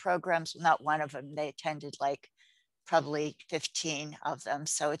camp programs. Not one of them, they attended like probably 15 of them.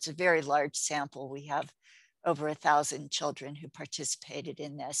 So it's a very large sample. We have over 1,000 children who participated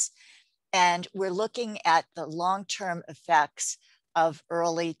in this. And we're looking at the long-term effects of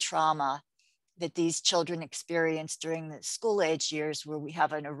early trauma that these children experience during the school age years, where we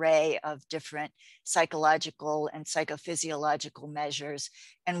have an array of different psychological and psychophysiological measures.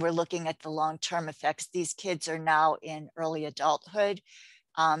 And we're looking at the long-term effects. These kids are now in early adulthood.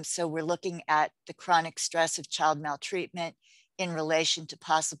 So we're looking at the chronic stress of child maltreatment in relation to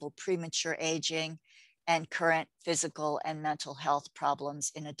possible premature aging and current physical and mental health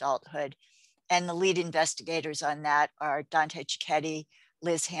problems in adulthood. And the lead investigators on that are Dante Cicchetti,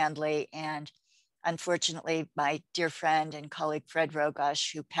 Liz Handley, and unfortunately, my dear friend and colleague, Fred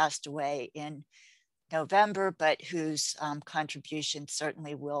Rogash, who passed away in November, but whose contribution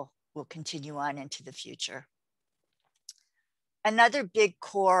certainly will continue on into the future. Another big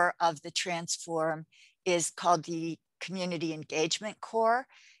core of the Transform is called the Community Engagement Core,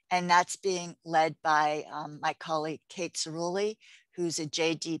 and that's being led by my colleague, Kate Cerulli, who's a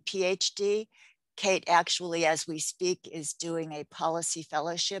JD PhD. Kate actually, as we speak, is doing a policy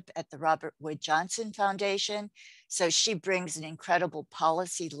fellowship at the Robert Wood Johnson Foundation. So she brings an incredible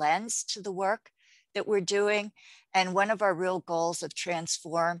policy lens to the work that we're doing. And one of our real goals of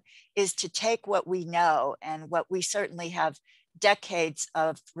Transform is to take what we know and what we certainly have decades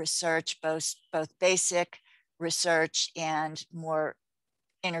of research, both basic research and more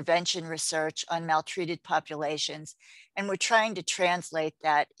intervention research on maltreated populations. And we're trying to translate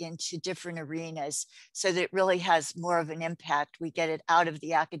that into different arenas so that it really has more of an impact. We get it out of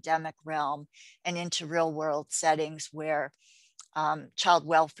the academic realm and into real world settings where child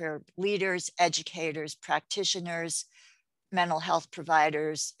welfare leaders, educators, practitioners, mental health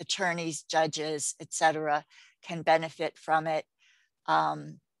providers, attorneys, judges, et cetera, can benefit from it. I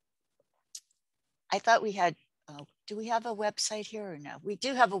thought we had, do we have a website here or no? We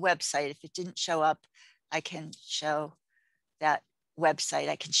do have a website. If it didn't show up, I can show that website.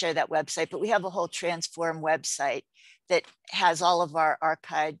 I can share that website, but we have a whole Transform website that has all of our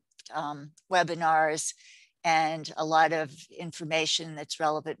archived webinars and a lot of information that's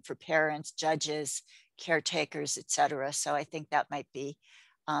relevant for parents, judges, caretakers, et cetera. So I think that might be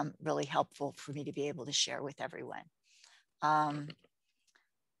really helpful for me to be able to share with everyone.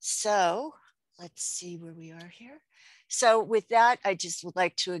 So let's see where we are here. So with that, I just would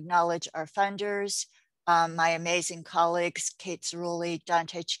like to acknowledge our funders, my amazing colleagues, Kate Cerulli,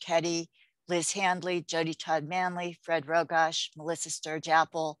 Dante Cicchetti, Liz Handley, Jody Todd Manley, Fred Rogash, Melissa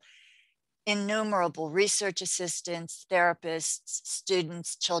Sturge-Apple, innumerable research assistants, therapists,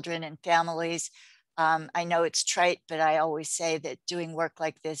 students, children, and families. I know it's trite, but I always say that doing work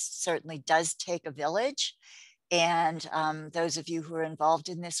like this certainly does take a village. And those of you who are involved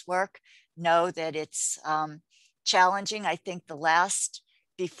in this work know that it's challenging. I think the last,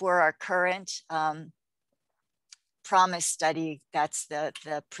 before our current PROMISE study, that's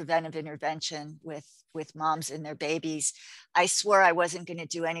the preventive intervention with moms and their babies, I swore I wasn't going to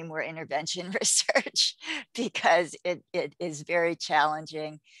do any more intervention research because it is very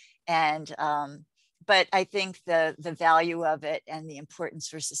challenging. And but I think the value of it and the importance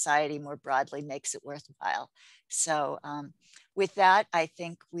for society more broadly makes it worthwhile. So with that, I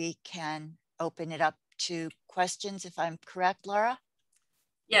think we can open it up to questions, if I'm correct, Laura?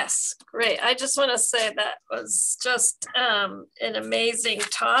 Yes, great. I just want to say that was just an amazing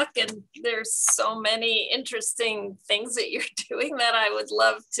talk, and there's so many interesting things that you're doing that I would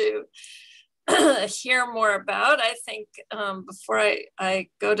love to hear more about. I think before I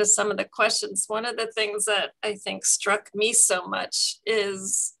go to some of the questions, one of the things that I think struck me so much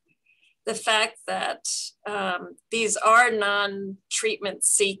is the fact that these are non-treatment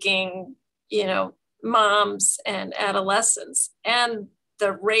seeking, moms and adolescents, and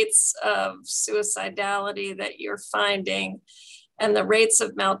the rates of suicidality that you're finding and the rates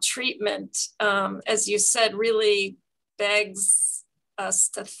of maltreatment, as you said, really begs us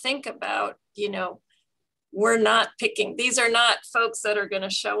to think about, we're not picking, these are not folks that are going to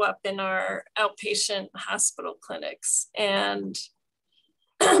show up in our outpatient hospital clinics. And,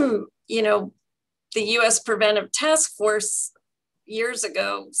 the US Preventive Task Force years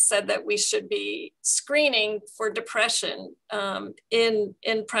ago said that we should be screening for depression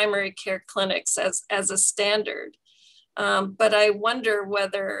in primary care clinics as a standard. But I wonder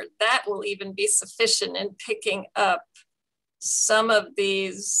whether that will even be sufficient in picking up some of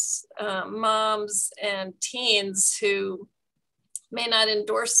these moms and teens who may not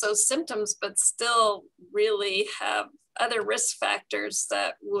endorse those symptoms, but still really have other risk factors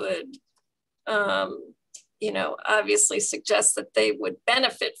that would, obviously suggest that they would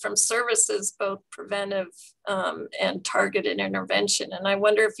benefit from services, both preventive and targeted intervention. And I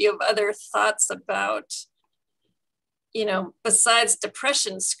wonder if you have other thoughts about, besides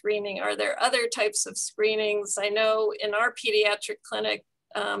depression screening, are there other types of screenings? I know in our pediatric clinic,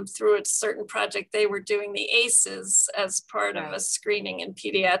 through a certain project, they were doing the ACEs as part of a screening in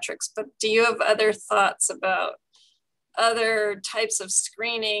pediatrics. But do you have other thoughts about other types of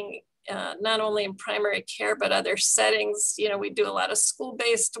screening, not only in primary care, but other settings? We do a lot of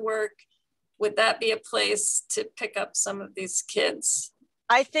school-based work. Would that be a place to pick up some of these kids?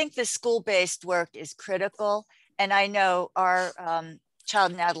 I think the school-based work is critical. And I know our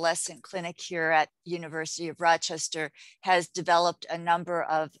child and adolescent clinic here at University of Rochester has developed a number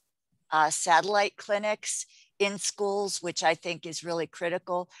of satellite clinics in schools, which I think is really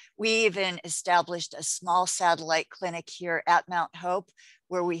critical. We even established a small satellite clinic here at Mount Hope,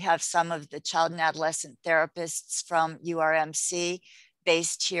 where we have some of the child and adolescent therapists from URMC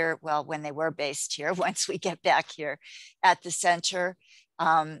based here, well, when they were based here, once we get back here at the center.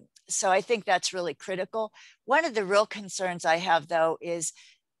 So I think that's really critical. One of the real concerns I have, though, is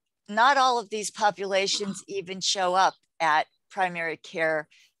not all of these populations even show up at primary care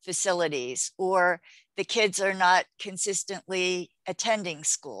facilities, or the kids are not consistently attending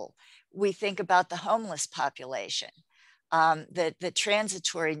school. We think about the homeless population, the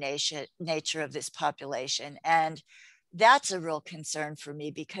transitory nature of this population. And that's a real concern for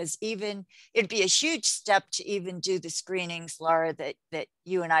me, because even it'd be a huge step to even do the screenings, Laura, that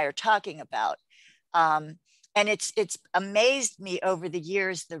you and I are talking about. And it's amazed me over the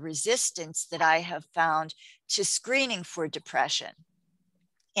years, the resistance that I have found to screening for depression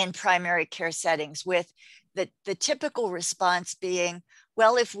in primary care settings, with the typical response being,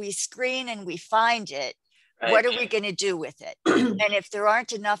 well, if we screen and we find it, what are we going to do with it? And if there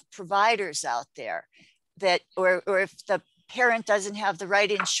aren't enough providers out there, that, or if the parent doesn't have the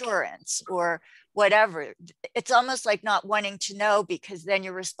right insurance or whatever, it's almost like not wanting to know, because then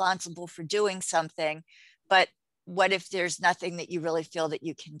you're responsible for doing something. But what if there's nothing that you really feel that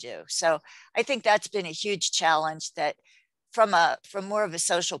you can do? So I think that's been a huge challenge, that from more of a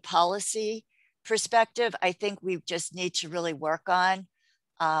social policy perspective, I think we just need to really work on.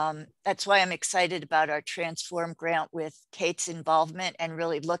 That's why I'm excited about our Transform grant with Kate's involvement, and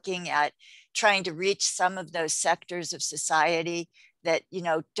really looking at trying to reach some of those sectors of society that,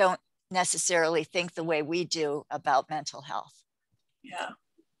 don't necessarily think the way we do about mental health. Yeah.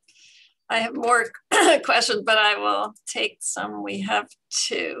 I have more questions, but I will take some. We have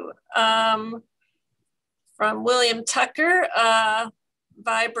two. From William Tucker,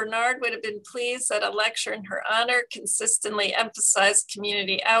 Vi Bernard would have been pleased that a lecture in her honor consistently emphasized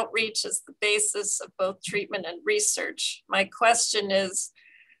community outreach as the basis of both treatment and research. My question is,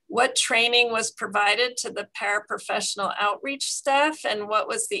 what training was provided to the paraprofessional outreach staff, and what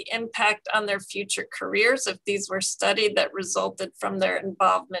was the impact on their future careers if these were studied that resulted from their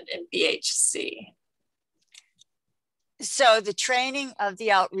involvement in BHC? So the training of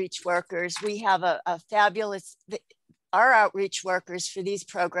the outreach workers, we have a fabulous, our outreach workers for these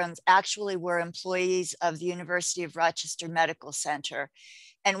programs actually were employees of the University of Rochester Medical Center.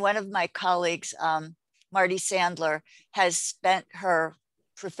 And one of my colleagues, Marty Sandler, has spent her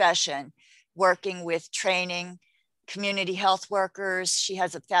profession working with training community health workers. She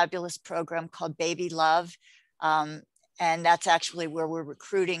has a fabulous program called Baby Love. And that's actually where we're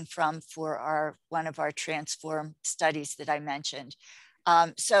recruiting from for one of our Transform studies that I mentioned.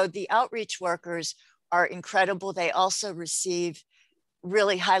 So the outreach workers are incredible. They also receive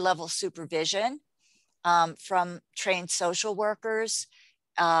really high-level supervision from trained social workers.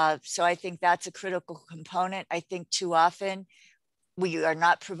 So I think that's a critical component. I think too often we are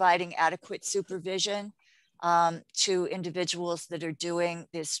not providing adequate supervision to individuals that are doing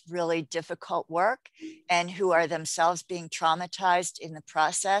this really difficult work and who are themselves being traumatized in the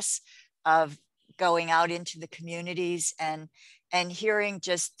process of going out into the communities and hearing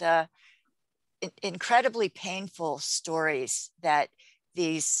just the incredibly painful stories that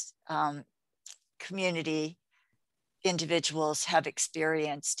these community individuals have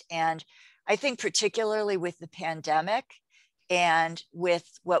experienced. And I think particularly with the pandemic and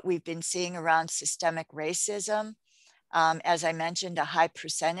with what we've been seeing around systemic racism, as I mentioned, a high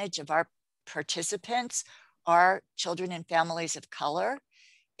percentage of our participants are children and families of color.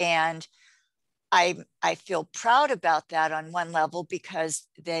 And I feel proud about that on one level because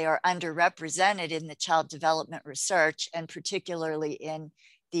they are underrepresented in the child development research, and particularly in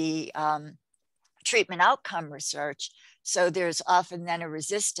the treatment outcome research. So there's often then a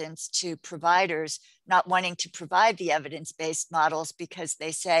resistance to providers not wanting to provide the evidence-based models because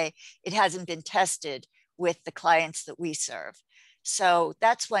they say it hasn't been tested with the clients that we serve. So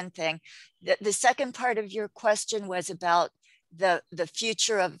that's one thing. The second part of your question was about the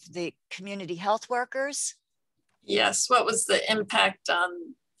future of the community health workers. Yes, what was the impact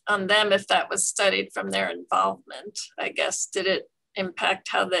on them if that was studied from their involvement? I guess, did it impact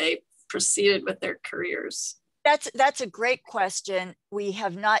how they proceeded with their careers? That's a great question. We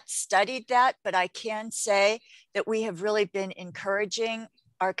have not studied that, but I can say that we have really been encouraging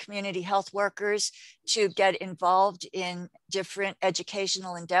our community health workers to get involved in different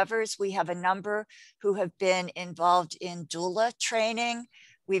educational endeavors. We have a number who have been involved in doula training.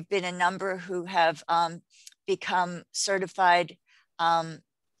 We've been a number who have become certified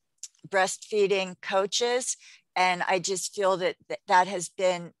breastfeeding coaches. And I just feel that that has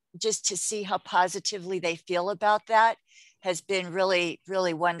been, just to see how positively they feel about that has been really,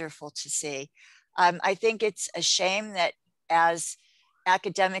 really wonderful to see. I think it's a shame that as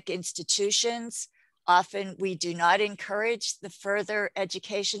academic institutions, often we do not encourage the further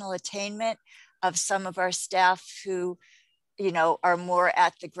educational attainment of some of our staff who, you know, are more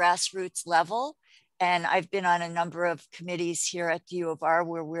at the grassroots level. And I've been on a number of committees here at the U of R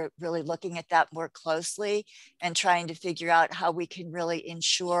where we're really looking at that more closely and trying to figure out how we can really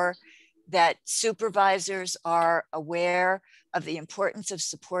ensure that supervisors are aware of the importance of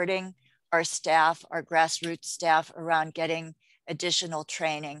supporting our staff, our grassroots staff, around getting additional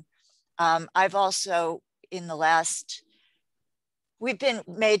training. I've also, we've been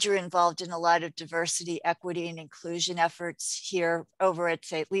major involved in a lot of diversity, equity, and inclusion efforts here over, I'd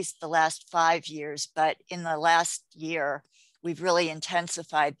say, at least the last 5 years. But in the last year, we've really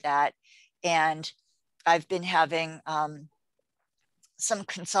intensified that. And I've been having some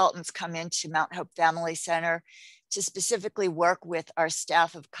consultants come into Mount Hope Family Center to specifically work with our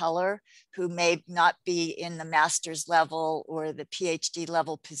staff of color who may not be in the master's level or the PhD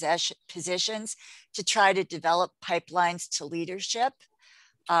level positions, to try to develop pipelines to leadership,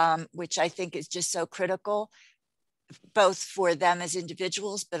 which I think is just so critical, both for them as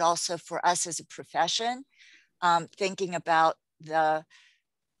individuals, but also for us as a profession, thinking about the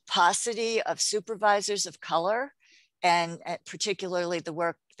paucity of supervisors of color, and particularly the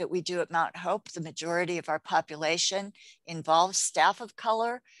work that we do at Mount Hope. The majority of our population involves staff of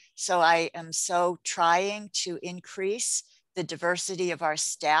color. So I am so trying to increase the diversity of our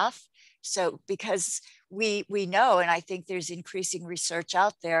staff. So because we know, and I think there's increasing research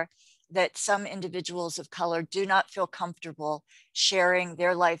out there, that some individuals of color do not feel comfortable sharing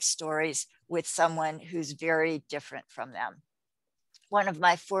their life stories with someone who's very different from them. One of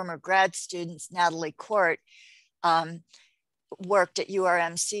my former grad students, Natalie Court, worked at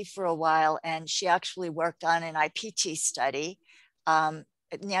URMC for a while, and she actually worked on an IPT study.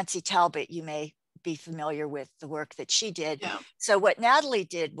 Nancy Talbot, you may be familiar with the work that she did. Yeah. So what Natalie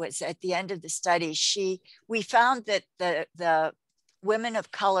did was, at the end of the study, we found that the women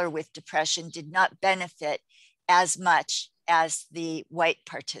of color with depression did not benefit as much as the white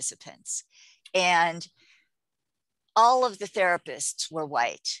participants. And all of the therapists were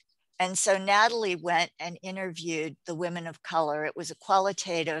white. And so Natalie went and interviewed the women of color. It was a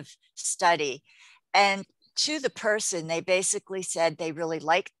qualitative study. And to the person, they basically said they really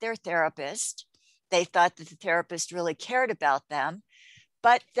liked their therapist. They thought that the therapist really cared about them,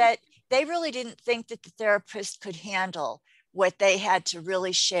 but that they really didn't think that the therapist could handle what they had to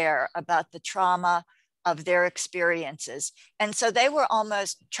really share about the trauma of their experiences. And so they were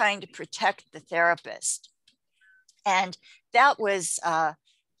almost trying to protect the therapist. And that was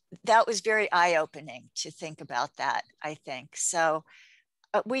very eye-opening to think about that, I think. So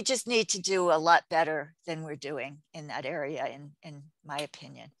we just need to do a lot better than we're doing in that area, in my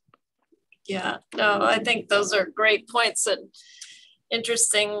opinion. Yeah, no, I think those are great points. And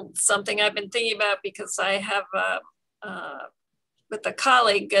interesting, something I've been thinking about because I have with a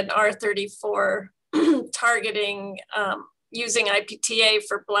colleague an R34 targeting using IPTA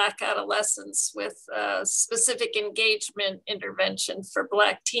for Black adolescents with specific engagement intervention for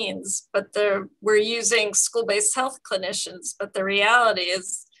Black teens. But we're using school-based health clinicians, but the reality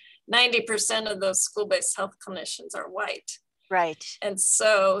is 90% of those school-based health clinicians are white. Right. And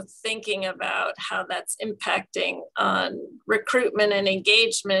so thinking about how that's impacting on recruitment and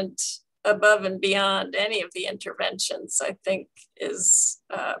engagement above and beyond any of the interventions, I think is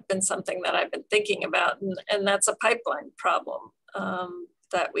been something that I've been thinking about. And that's a pipeline problem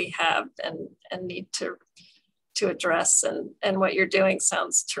that we have and need to address. And what you're doing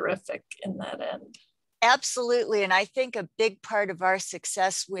sounds terrific in that end. Absolutely. And I think a big part of our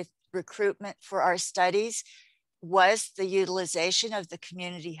success with recruitment for our studies was the utilization of the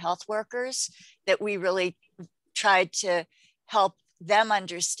community health workers, that we really tried to help them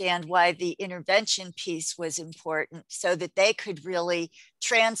understand why the intervention piece was important so that they could really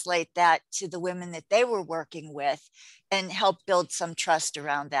translate that to the women that they were working with and help build some trust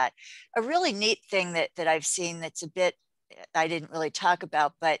around that. A really neat thing that I've seen that's a bit, I didn't really talk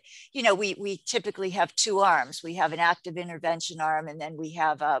about, but you know, we typically have two arms. We have an active intervention arm, and then we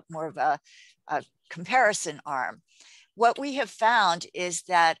have more of a comparison arm. What we have found is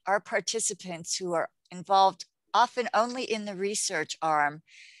that our participants who are involved often only in the research arm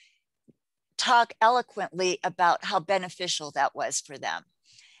talk eloquently about how beneficial that was for them,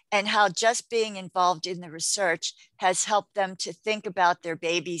 and how just being involved in the research has helped them to think about their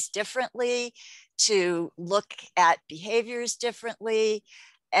babies differently, to look at behaviors differently,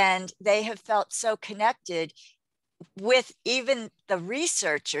 and they have felt so connected with even the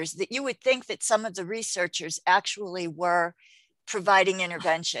researchers that you would think that some of the researchers actually were providing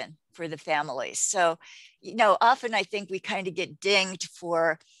intervention for the families. So, you know, often I think we kind of get dinged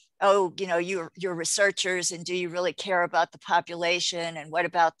for, oh, you know, you're researchers, and do you really care about the population? And what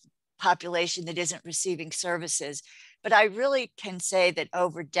about the population that isn't receiving services? But I really can say that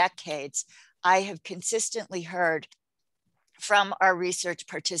over decades, I have consistently heard from our research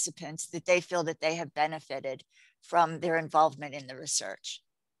participants that they feel that they have benefited from their involvement in the research.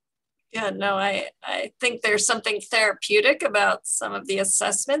 Yeah, no, I think there's something therapeutic about some of the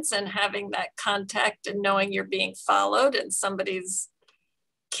assessments and having that contact and knowing you're being followed and somebody's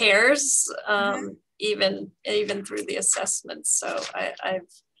cares, even through the assessments. So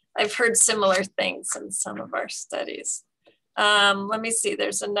I've heard similar things in some of our studies. Let me see,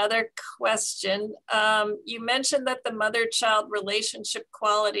 there's another question. You mentioned that the mother-child relationship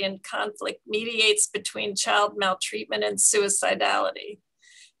quality and conflict mediates between child maltreatment and suicidality.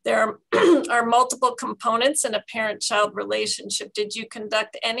 There are multiple components in a parent-child relationship. Did you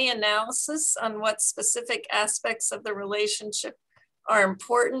conduct any analysis on what specific aspects of the relationship are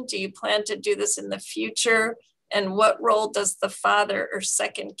important? Do you plan to do this in the future? And what role does the father or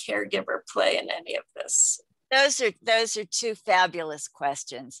second caregiver play in any of this? Those are two fabulous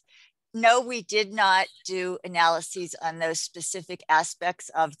questions. No, we did not do analyses on those specific aspects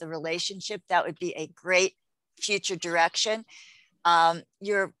of the relationship. That would be a great future direction.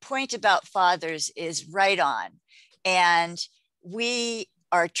 Your point about fathers is right on. And we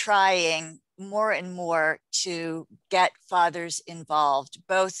are trying more and more to get fathers involved,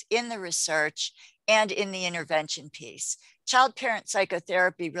 both in the research and in the intervention piece. Child parent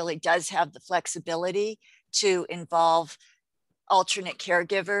psychotherapy really does have the flexibility to involve alternate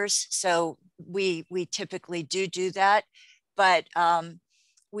caregivers. So we typically do that. But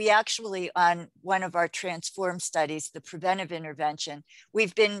we actually, on one of our transform studies, the preventive intervention,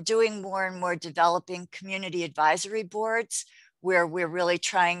 we've been doing more and more developing community advisory boards where we're really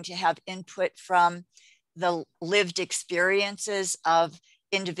trying to have input from the lived experiences of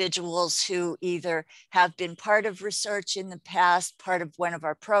individuals who either have been part of research in the past, part of one of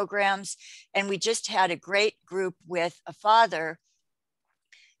our programs. And we just had a great group with a father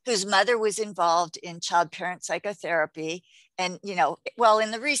whose mother was involved in child parent psychotherapy. And, you know, well,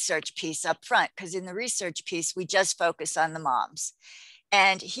 in the research piece up front, because in the research piece, we just focus on the moms.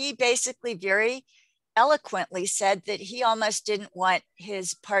 And he basically very eloquently said that he almost didn't want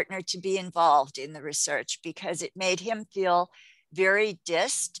his partner to be involved in the research because it made him feel very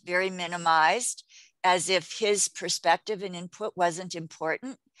dissed, very minimized, as if his perspective and input wasn't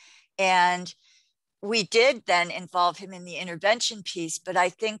important. And we did then involve him in the intervention piece, but I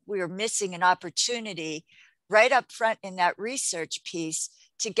think we were missing an opportunity right up front in that research piece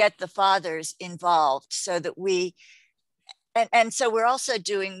to get the fathers involved so that we, and so we're also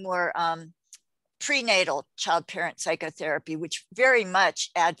doing more prenatal child parent psychotherapy, which very much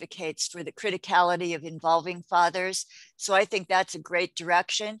advocates for the criticality of involving fathers. So I think that's a great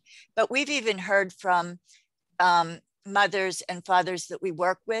direction. But we've even heard from mothers and fathers that we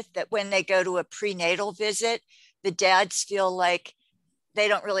work with that when they go to a prenatal visit, the dads feel like they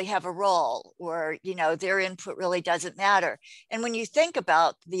don't really have a role, or their input really doesn't matter. And when you think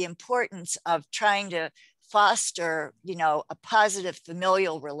about the importance of trying to foster a positive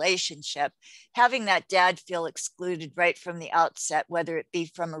familial relationship, having that dad feel excluded right from the outset, whether it be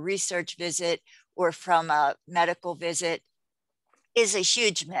from a research visit or from a medical visit, is a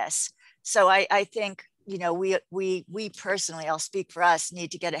huge miss. So I think we personally, I'll speak for us,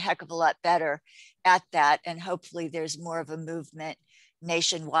 need to get a heck of a lot better at that, and hopefully there's more of a movement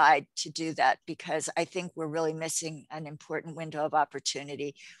nationwide to do that, because I think we're really missing an important window of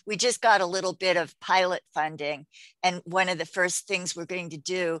opportunity. We just got a little bit of pilot funding, and one of the first things we're going to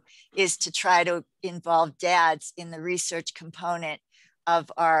do is to try to involve dads in the research component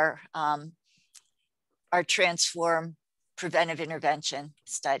of our Transform preventive intervention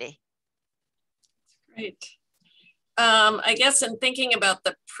study. Great. I guess in thinking about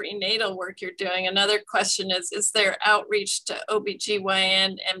the prenatal work you're doing, another question is there outreach to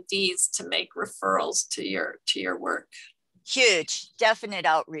OBGYN MDs to make referrals to your work? Huge, definite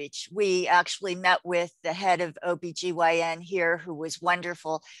outreach. We actually met with the head of OBGYN here, who was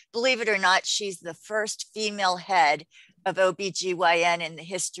wonderful. Believe it or not, she's the first female head of OBGYN in the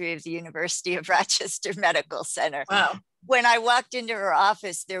history of the University of Rochester Medical Center. Wow. When I walked into her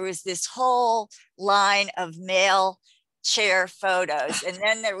office, there was this whole line of male chair photos, and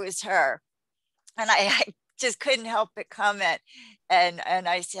then there was her. And I just couldn't help but comment. And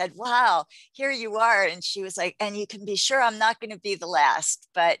I said, wow, here you are. And she was like, and you can be sure I'm not going to be the last.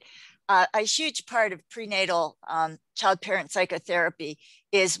 But a huge part of prenatal child parent psychotherapy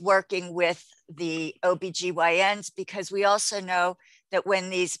is working with the OBGYNs, because we also know that when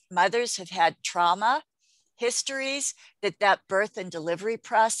these mothers have had trauma histories, that birth and delivery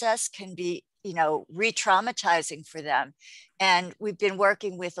process can be re-traumatizing for them. And we've been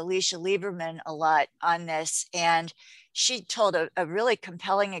working with Alicia Lieberman a lot on this, and she told a really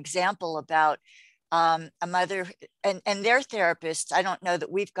compelling example about a mother and their therapists. I don't know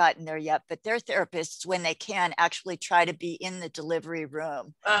that we've gotten there yet, but their therapists, when they can, actually try to be in the delivery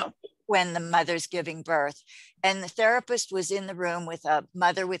room. Wow. When the mother's giving birth. And the therapist was in the room with a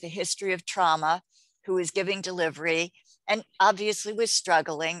mother with a history of trauma who was giving delivery and obviously was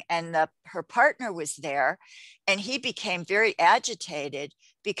struggling, and her partner was there, and he became very agitated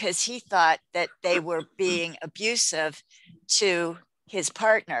because he thought that they were being abusive to his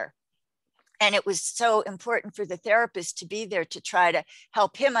partner. And it was so important for the therapist to be there to try to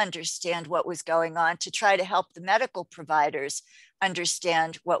help him understand what was going on, to try to help the medical providers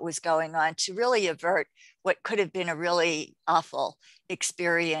understand what was going on, to really avert what could have been a really awful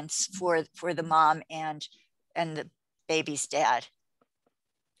experience for the mom and the baby's dad.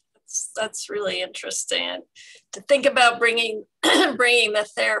 That's really interesting to think about bringing the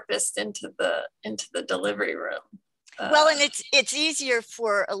therapist into the delivery room. Well, and it's easier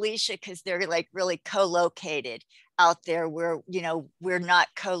for Alicia because they're like really co-located out there where, we're not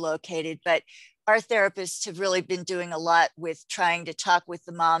co-located, but our therapists have really been doing a lot with trying to talk with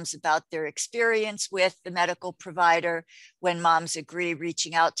the moms about their experience with the medical provider. When moms agree,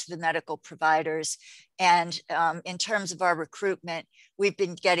 reaching out to the medical providers. And in terms of our recruitment, we've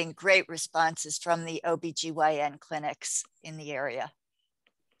been getting great responses from the OBGYN clinics in the area.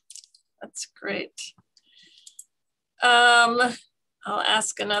 That's great. I'll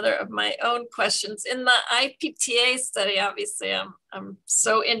ask another of my own questions. In the IPTA study, obviously, I'm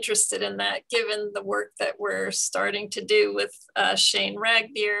so interested in that, given the work that we're starting to do with Shane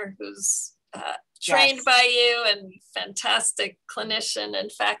Ragbier, who's trained by you and fantastic clinician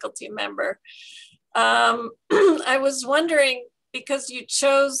and faculty member. I was wondering, because you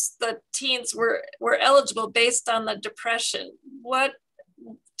chose the teens were eligible based on the depression, what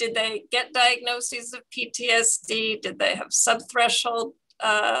did they get diagnoses of PTSD? Did they have subthreshold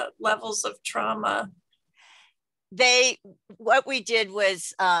levels of trauma? What we did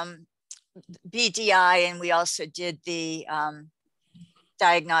was BDI, and we also did the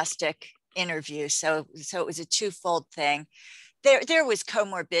diagnostic interview. So it was a twofold thing. There was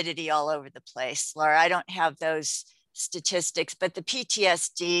comorbidity all over the place, Laura. I don't have those statistics, but the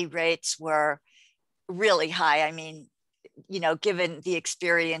PTSD rates were really high. I mean, given the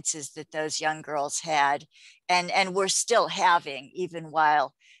experiences that those young girls had and were still having, even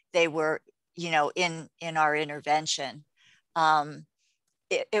while they were, in our intervention.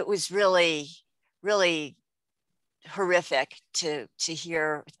 It was really, really horrific to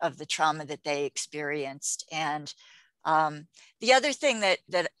hear of the trauma that they experienced. And the other thing that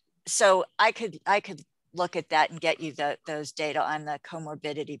so I could look at that and get you those data on the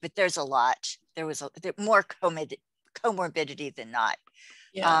comorbidity, but there's a lot. There was more comorbidity than not.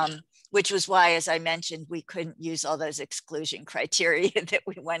 Yeah. Which was why, as I mentioned, we couldn't use all those exclusion criteria that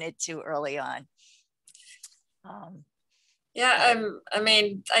we wanted to early on. I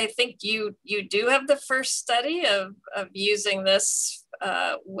mean, I think you do have the first study of using this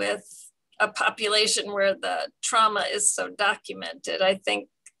with a population where the trauma is so documented. I think,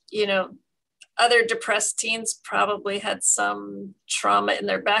 you know, other depressed teens probably had some trauma in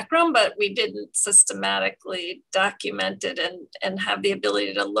their background, but we didn't systematically document it and have the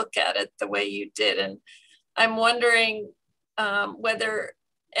ability to look at it the way you did. And I'm wondering whether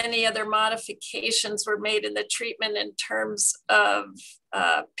any other modifications were made in the treatment in terms of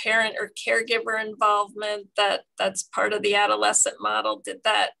parent or caregiver involvement that's part of the adolescent model. Did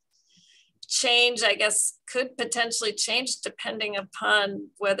that change? I guess could potentially change depending upon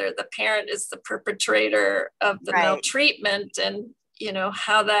whether the parent is the perpetrator of the maltreatment, and you know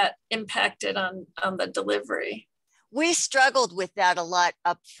how that impacted on the delivery. We struggled with that a lot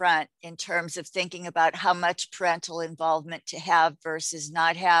up front in terms of thinking about how much parental involvement to have versus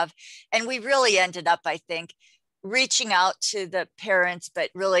not have. And we really ended up, I think, reaching out to the parents,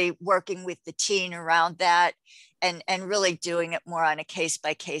 but really working with the teen around that and really doing it more on a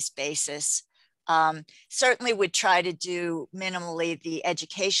case-by-case basis. Certainly would try to do minimally the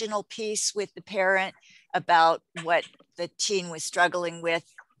educational piece with the parent about what the teen was struggling with,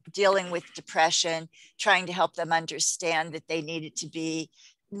 dealing with depression, trying to help them understand that they needed to be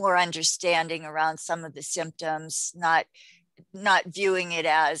more understanding around some of the symptoms, not viewing it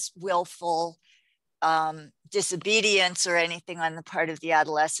as willful disobedience or anything on the part of the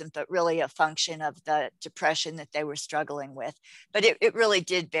adolescent, but really a function of the depression that they were struggling with. But it really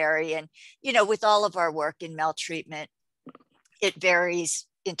did vary. And, you know, with all of our work in maltreatment, it varies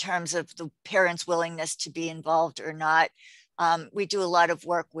in terms of the parents' willingness to be involved or not. We do a lot of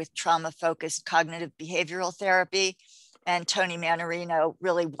work with trauma-focused cognitive behavioral therapy, and Tony Manarino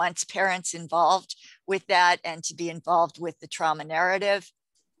really wants parents involved with that and to be involved with the trauma narrative.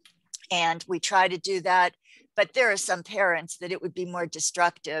 And we try to do that, but there are some parents that it would be more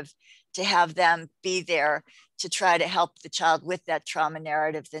destructive to have them be there to try to help the child with that trauma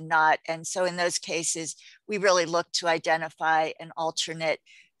narrative than not. And so in those cases, we really look to identify an alternate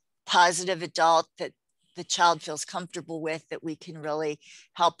positive adult that the child feels comfortable with, that we can really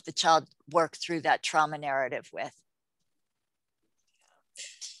help the child work through that trauma narrative with.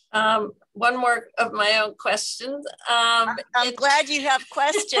 One more of my own questions. I'm glad you have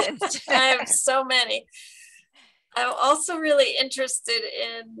questions. I have so many. I'm also really interested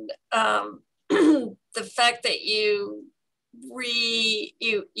in the fact that you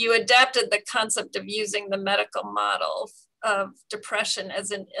adapted the concept of using the medical model of depression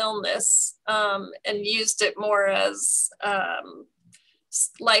as an illness and used it more as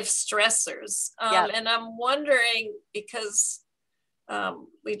life stressors. And I'm wondering, because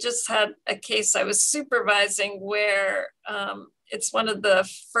we just had a case I was supervising where it's one of the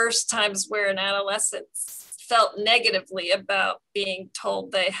first times where an adolescent felt negatively about being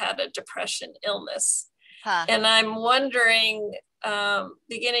told they had a depression illness. And I'm wondering,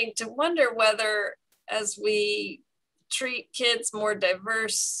 beginning to wonder whether as we treat kids more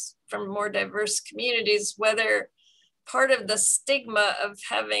diverse, from more diverse communities, whether part of the stigma of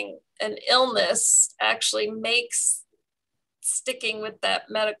having an illness actually makes sticking with that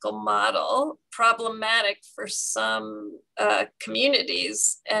medical model problematic for some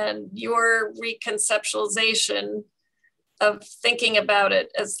communities, and your reconceptualization of thinking about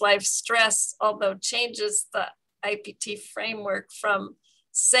it as life stress, although changes the IPT framework from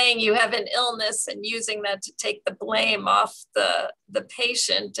saying you have an illness and using that to take the blame off the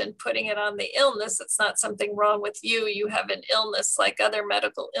patient and putting it on the illness. It's not something wrong with you. You have an illness like other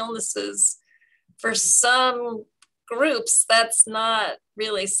medical illnesses. For some groups, that's not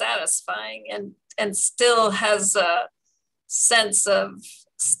really satisfying and still has a sense of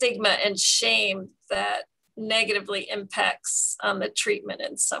stigma and shame that negatively impacts on the treatment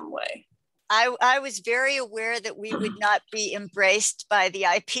in some way. I was very aware that we would not be embraced by the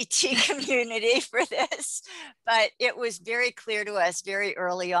IPT community for this, but it was very clear to us very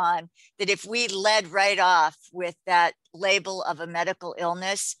early on that if we led right off with that label of a medical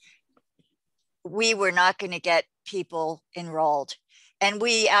illness, we were not going to get people enrolled. And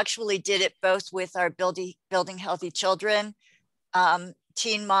we actually did it both with our Building Healthy Children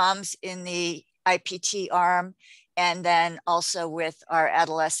teen moms in the IPT arm, and then also with our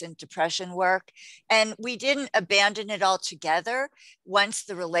adolescent depression work. And we didn't abandon it altogether. Once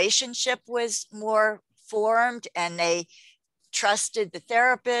the relationship was more formed and they trusted the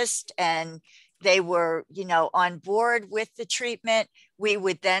therapist and they were, on board with the treatment, we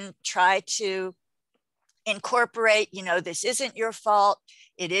would then try to incorporate, this isn't your fault.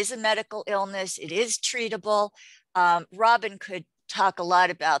 It is a medical illness. It is treatable. Robin could talk a lot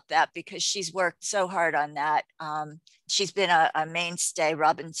about that because she's worked so hard on that. She's been a mainstay,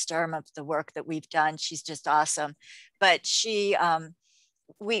 Robin Sturm, of the work that we've done. She's just awesome. But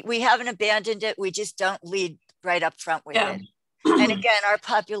we haven't abandoned it. We just don't lead right up front with it. And again, our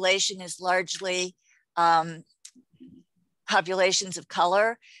population is largely populations of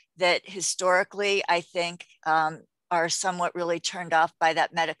color that historically, I think, are somewhat really turned off by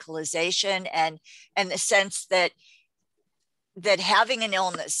that medicalization and the sense that having an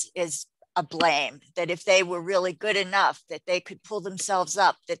illness is a blame, that if they were really good enough, that they could pull themselves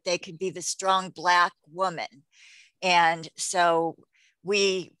up, that they could be the strong Black woman. And so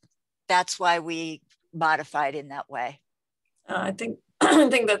that's why we modified in that way. I think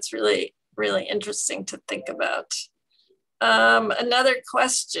that's really, really interesting to think about. Another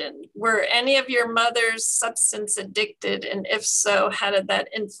question, were any of your mothers substance addicted? And if so, how did that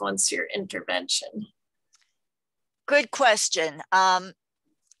influence your intervention? Good question.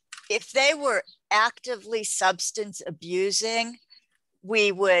 If they were actively substance abusing,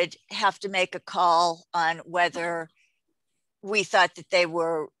 we would have to make a call on whether we thought that they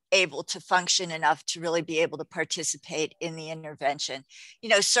were able to function enough to really be able to participate in the intervention.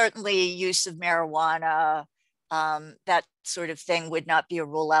 Certainly use of marijuana, that sort of thing would not be a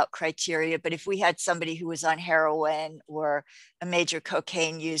rule out criteria. But if we had somebody who was on heroin or a major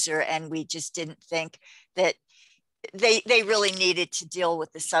cocaine user and we just didn't think that they really needed to deal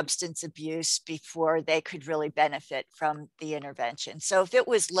with the substance abuse before they could really benefit from the intervention. So if it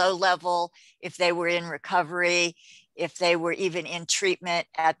was low level, if they were in recovery, if they were even in treatment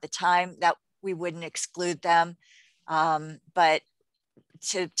at the time, that we wouldn't exclude them. But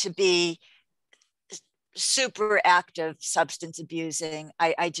to be super active substance abusing,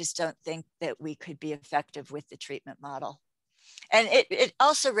 I just don't think that we could be effective with the treatment model. And it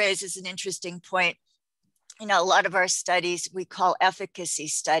also raises an interesting point. A lot of our studies we call efficacy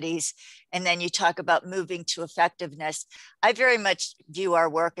studies, and then you talk about moving to effectiveness. I very much view our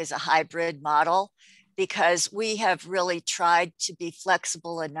work as a hybrid model because we have really tried to be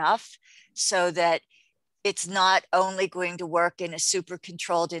flexible enough so that it's not only going to work in a super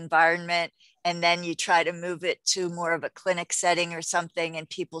controlled environment and then you try to move it to more of a clinic setting or something and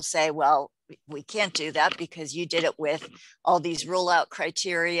people say, well, we can't do that because you did it with all these rule out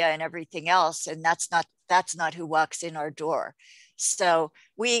criteria and everything else, and that's not who walks in our door. So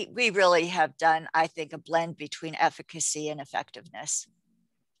we really have done, I think, a blend between efficacy and effectiveness.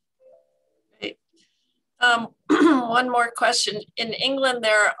 One more question. In England,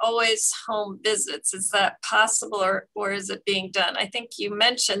 there are always home visits. Is that possible or is it being done? I think you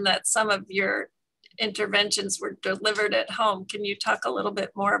mentioned that some of your interventions were delivered at home. Can you talk a little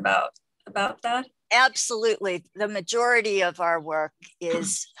bit more about that? Absolutely. The majority of our work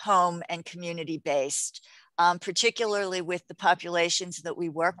is home and community-based, particularly with the populations that we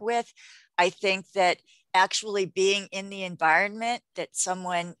work with. I think that actually being in the environment that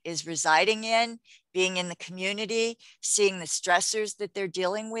someone is residing in, being in the community, seeing the stressors that they're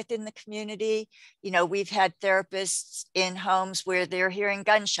dealing with in the community. We've had therapists in homes where they're hearing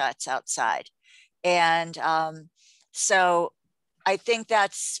gunshots outside. And so I think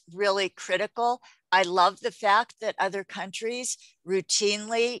that's really critical. I love the fact that other countries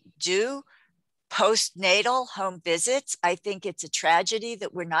routinely do postnatal home visits. I think it's a tragedy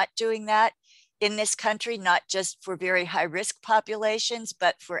that we're not doing that in this country, not just for very high risk populations,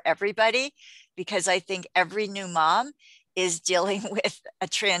 but for everybody, because I think every new mom is dealing with a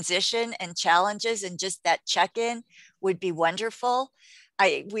transition and challenges, and just that check-in would be wonderful.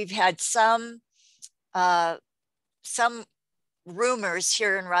 We've had some rumors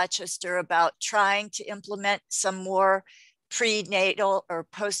here in Rochester about trying to implement some more prenatal or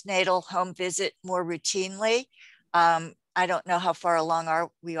postnatal home visit more routinely. I don't know how far along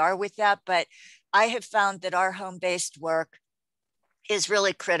we are with that, but I have found that our home-based work is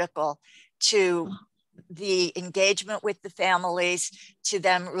really critical to the engagement with the families, to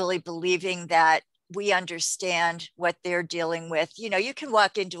them really believing that we understand what they're dealing with. You can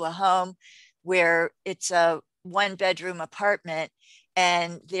walk into a home where it's a one-bedroom apartment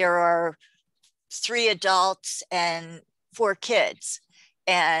and there are 3 adults and 4 kids,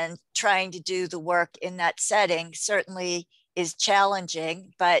 and trying to do the work in that setting certainly is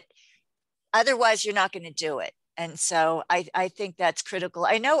challenging, but otherwise you're not going to do it. And so I think that's critical.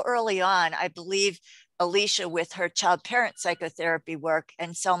 I know early on, I believe Alicia with her child parent psychotherapy work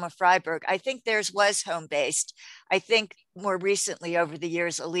and Selma Freiberg, I think theirs was home-based. I think more recently over the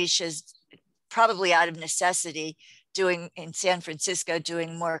years, Alicia's probably out of necessity doing in San Francisco,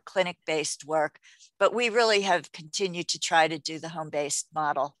 doing more clinic-based work, but we really have continued to try to do the home-based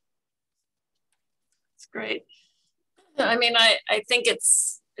model. It's great. I mean, I think it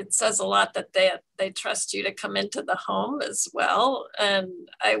says a lot that they trust you to come into the home as well. And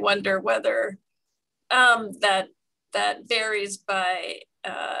I wonder whether that varies by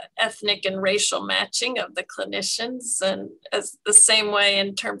ethnic and racial matching of the clinicians, and as the same way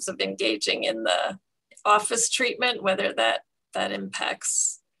in terms of engaging in the office treatment, whether that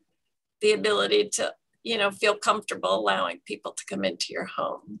impacts the ability to, you know, feel comfortable allowing people to come into your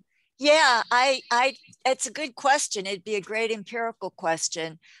home. Yeah, it's a good question. It'd be a great empirical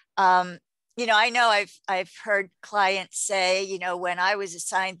question. You know, I know I've heard clients say, you know, when I was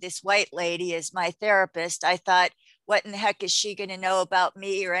assigned this white lady as my therapist, I thought, what in the heck is she going to know about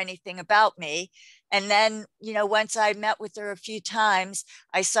me or anything about me? And then, you know, once I met with her a few times,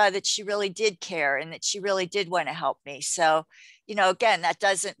 I saw that she really did care and that she really did want to help me. So, you know, again, that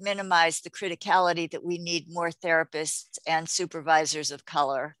doesn't minimize the criticality that we need more therapists and supervisors of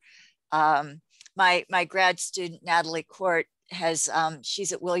color. My grad student, Natalie Court, has,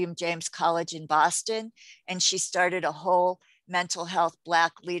 she's at William James College in Boston, and she started a whole mental health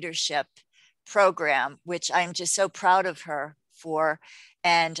Black leadership program, which I'm just so proud of her for.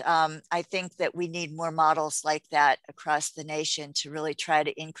 And I think that we need more models like that across the nation to really try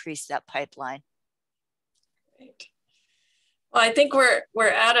to increase that pipeline. Great. Well, I think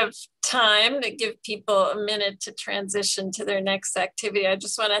we're out of time to give people a minute to transition to their next activity. I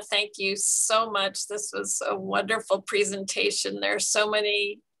just want to thank you so much. This was a wonderful presentation. There are so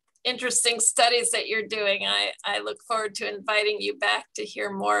many interesting studies that you're doing. I look forward to inviting you back to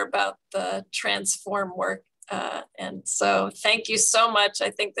hear more about the transform work. And so thank you so much.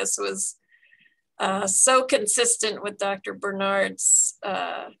 I think this was so consistent with Dr. Bernard's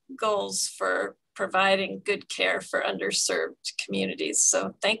goals for providing good care for underserved communities.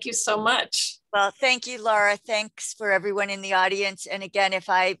 So thank you so much. Well, thank you, Laura. Thanks for everyone in the audience. And again, if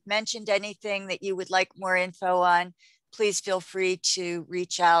I mentioned anything that you would like more info on, please feel free to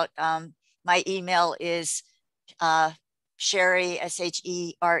reach out. My email is Sheree, SHEREE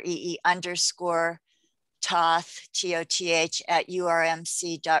 _ Toth, TOTH at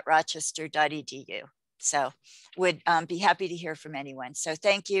urmc.rochester.edu. So would be happy to hear from anyone. So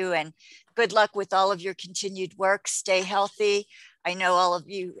thank you and good luck with all of your continued work. Stay healthy. I know all of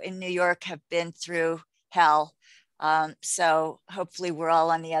you in New York have been through hell. So hopefully we're all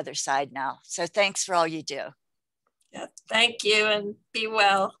on the other side now. So thanks for all you do. Yeah, thank you and be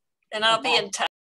well. And I'll be in touch.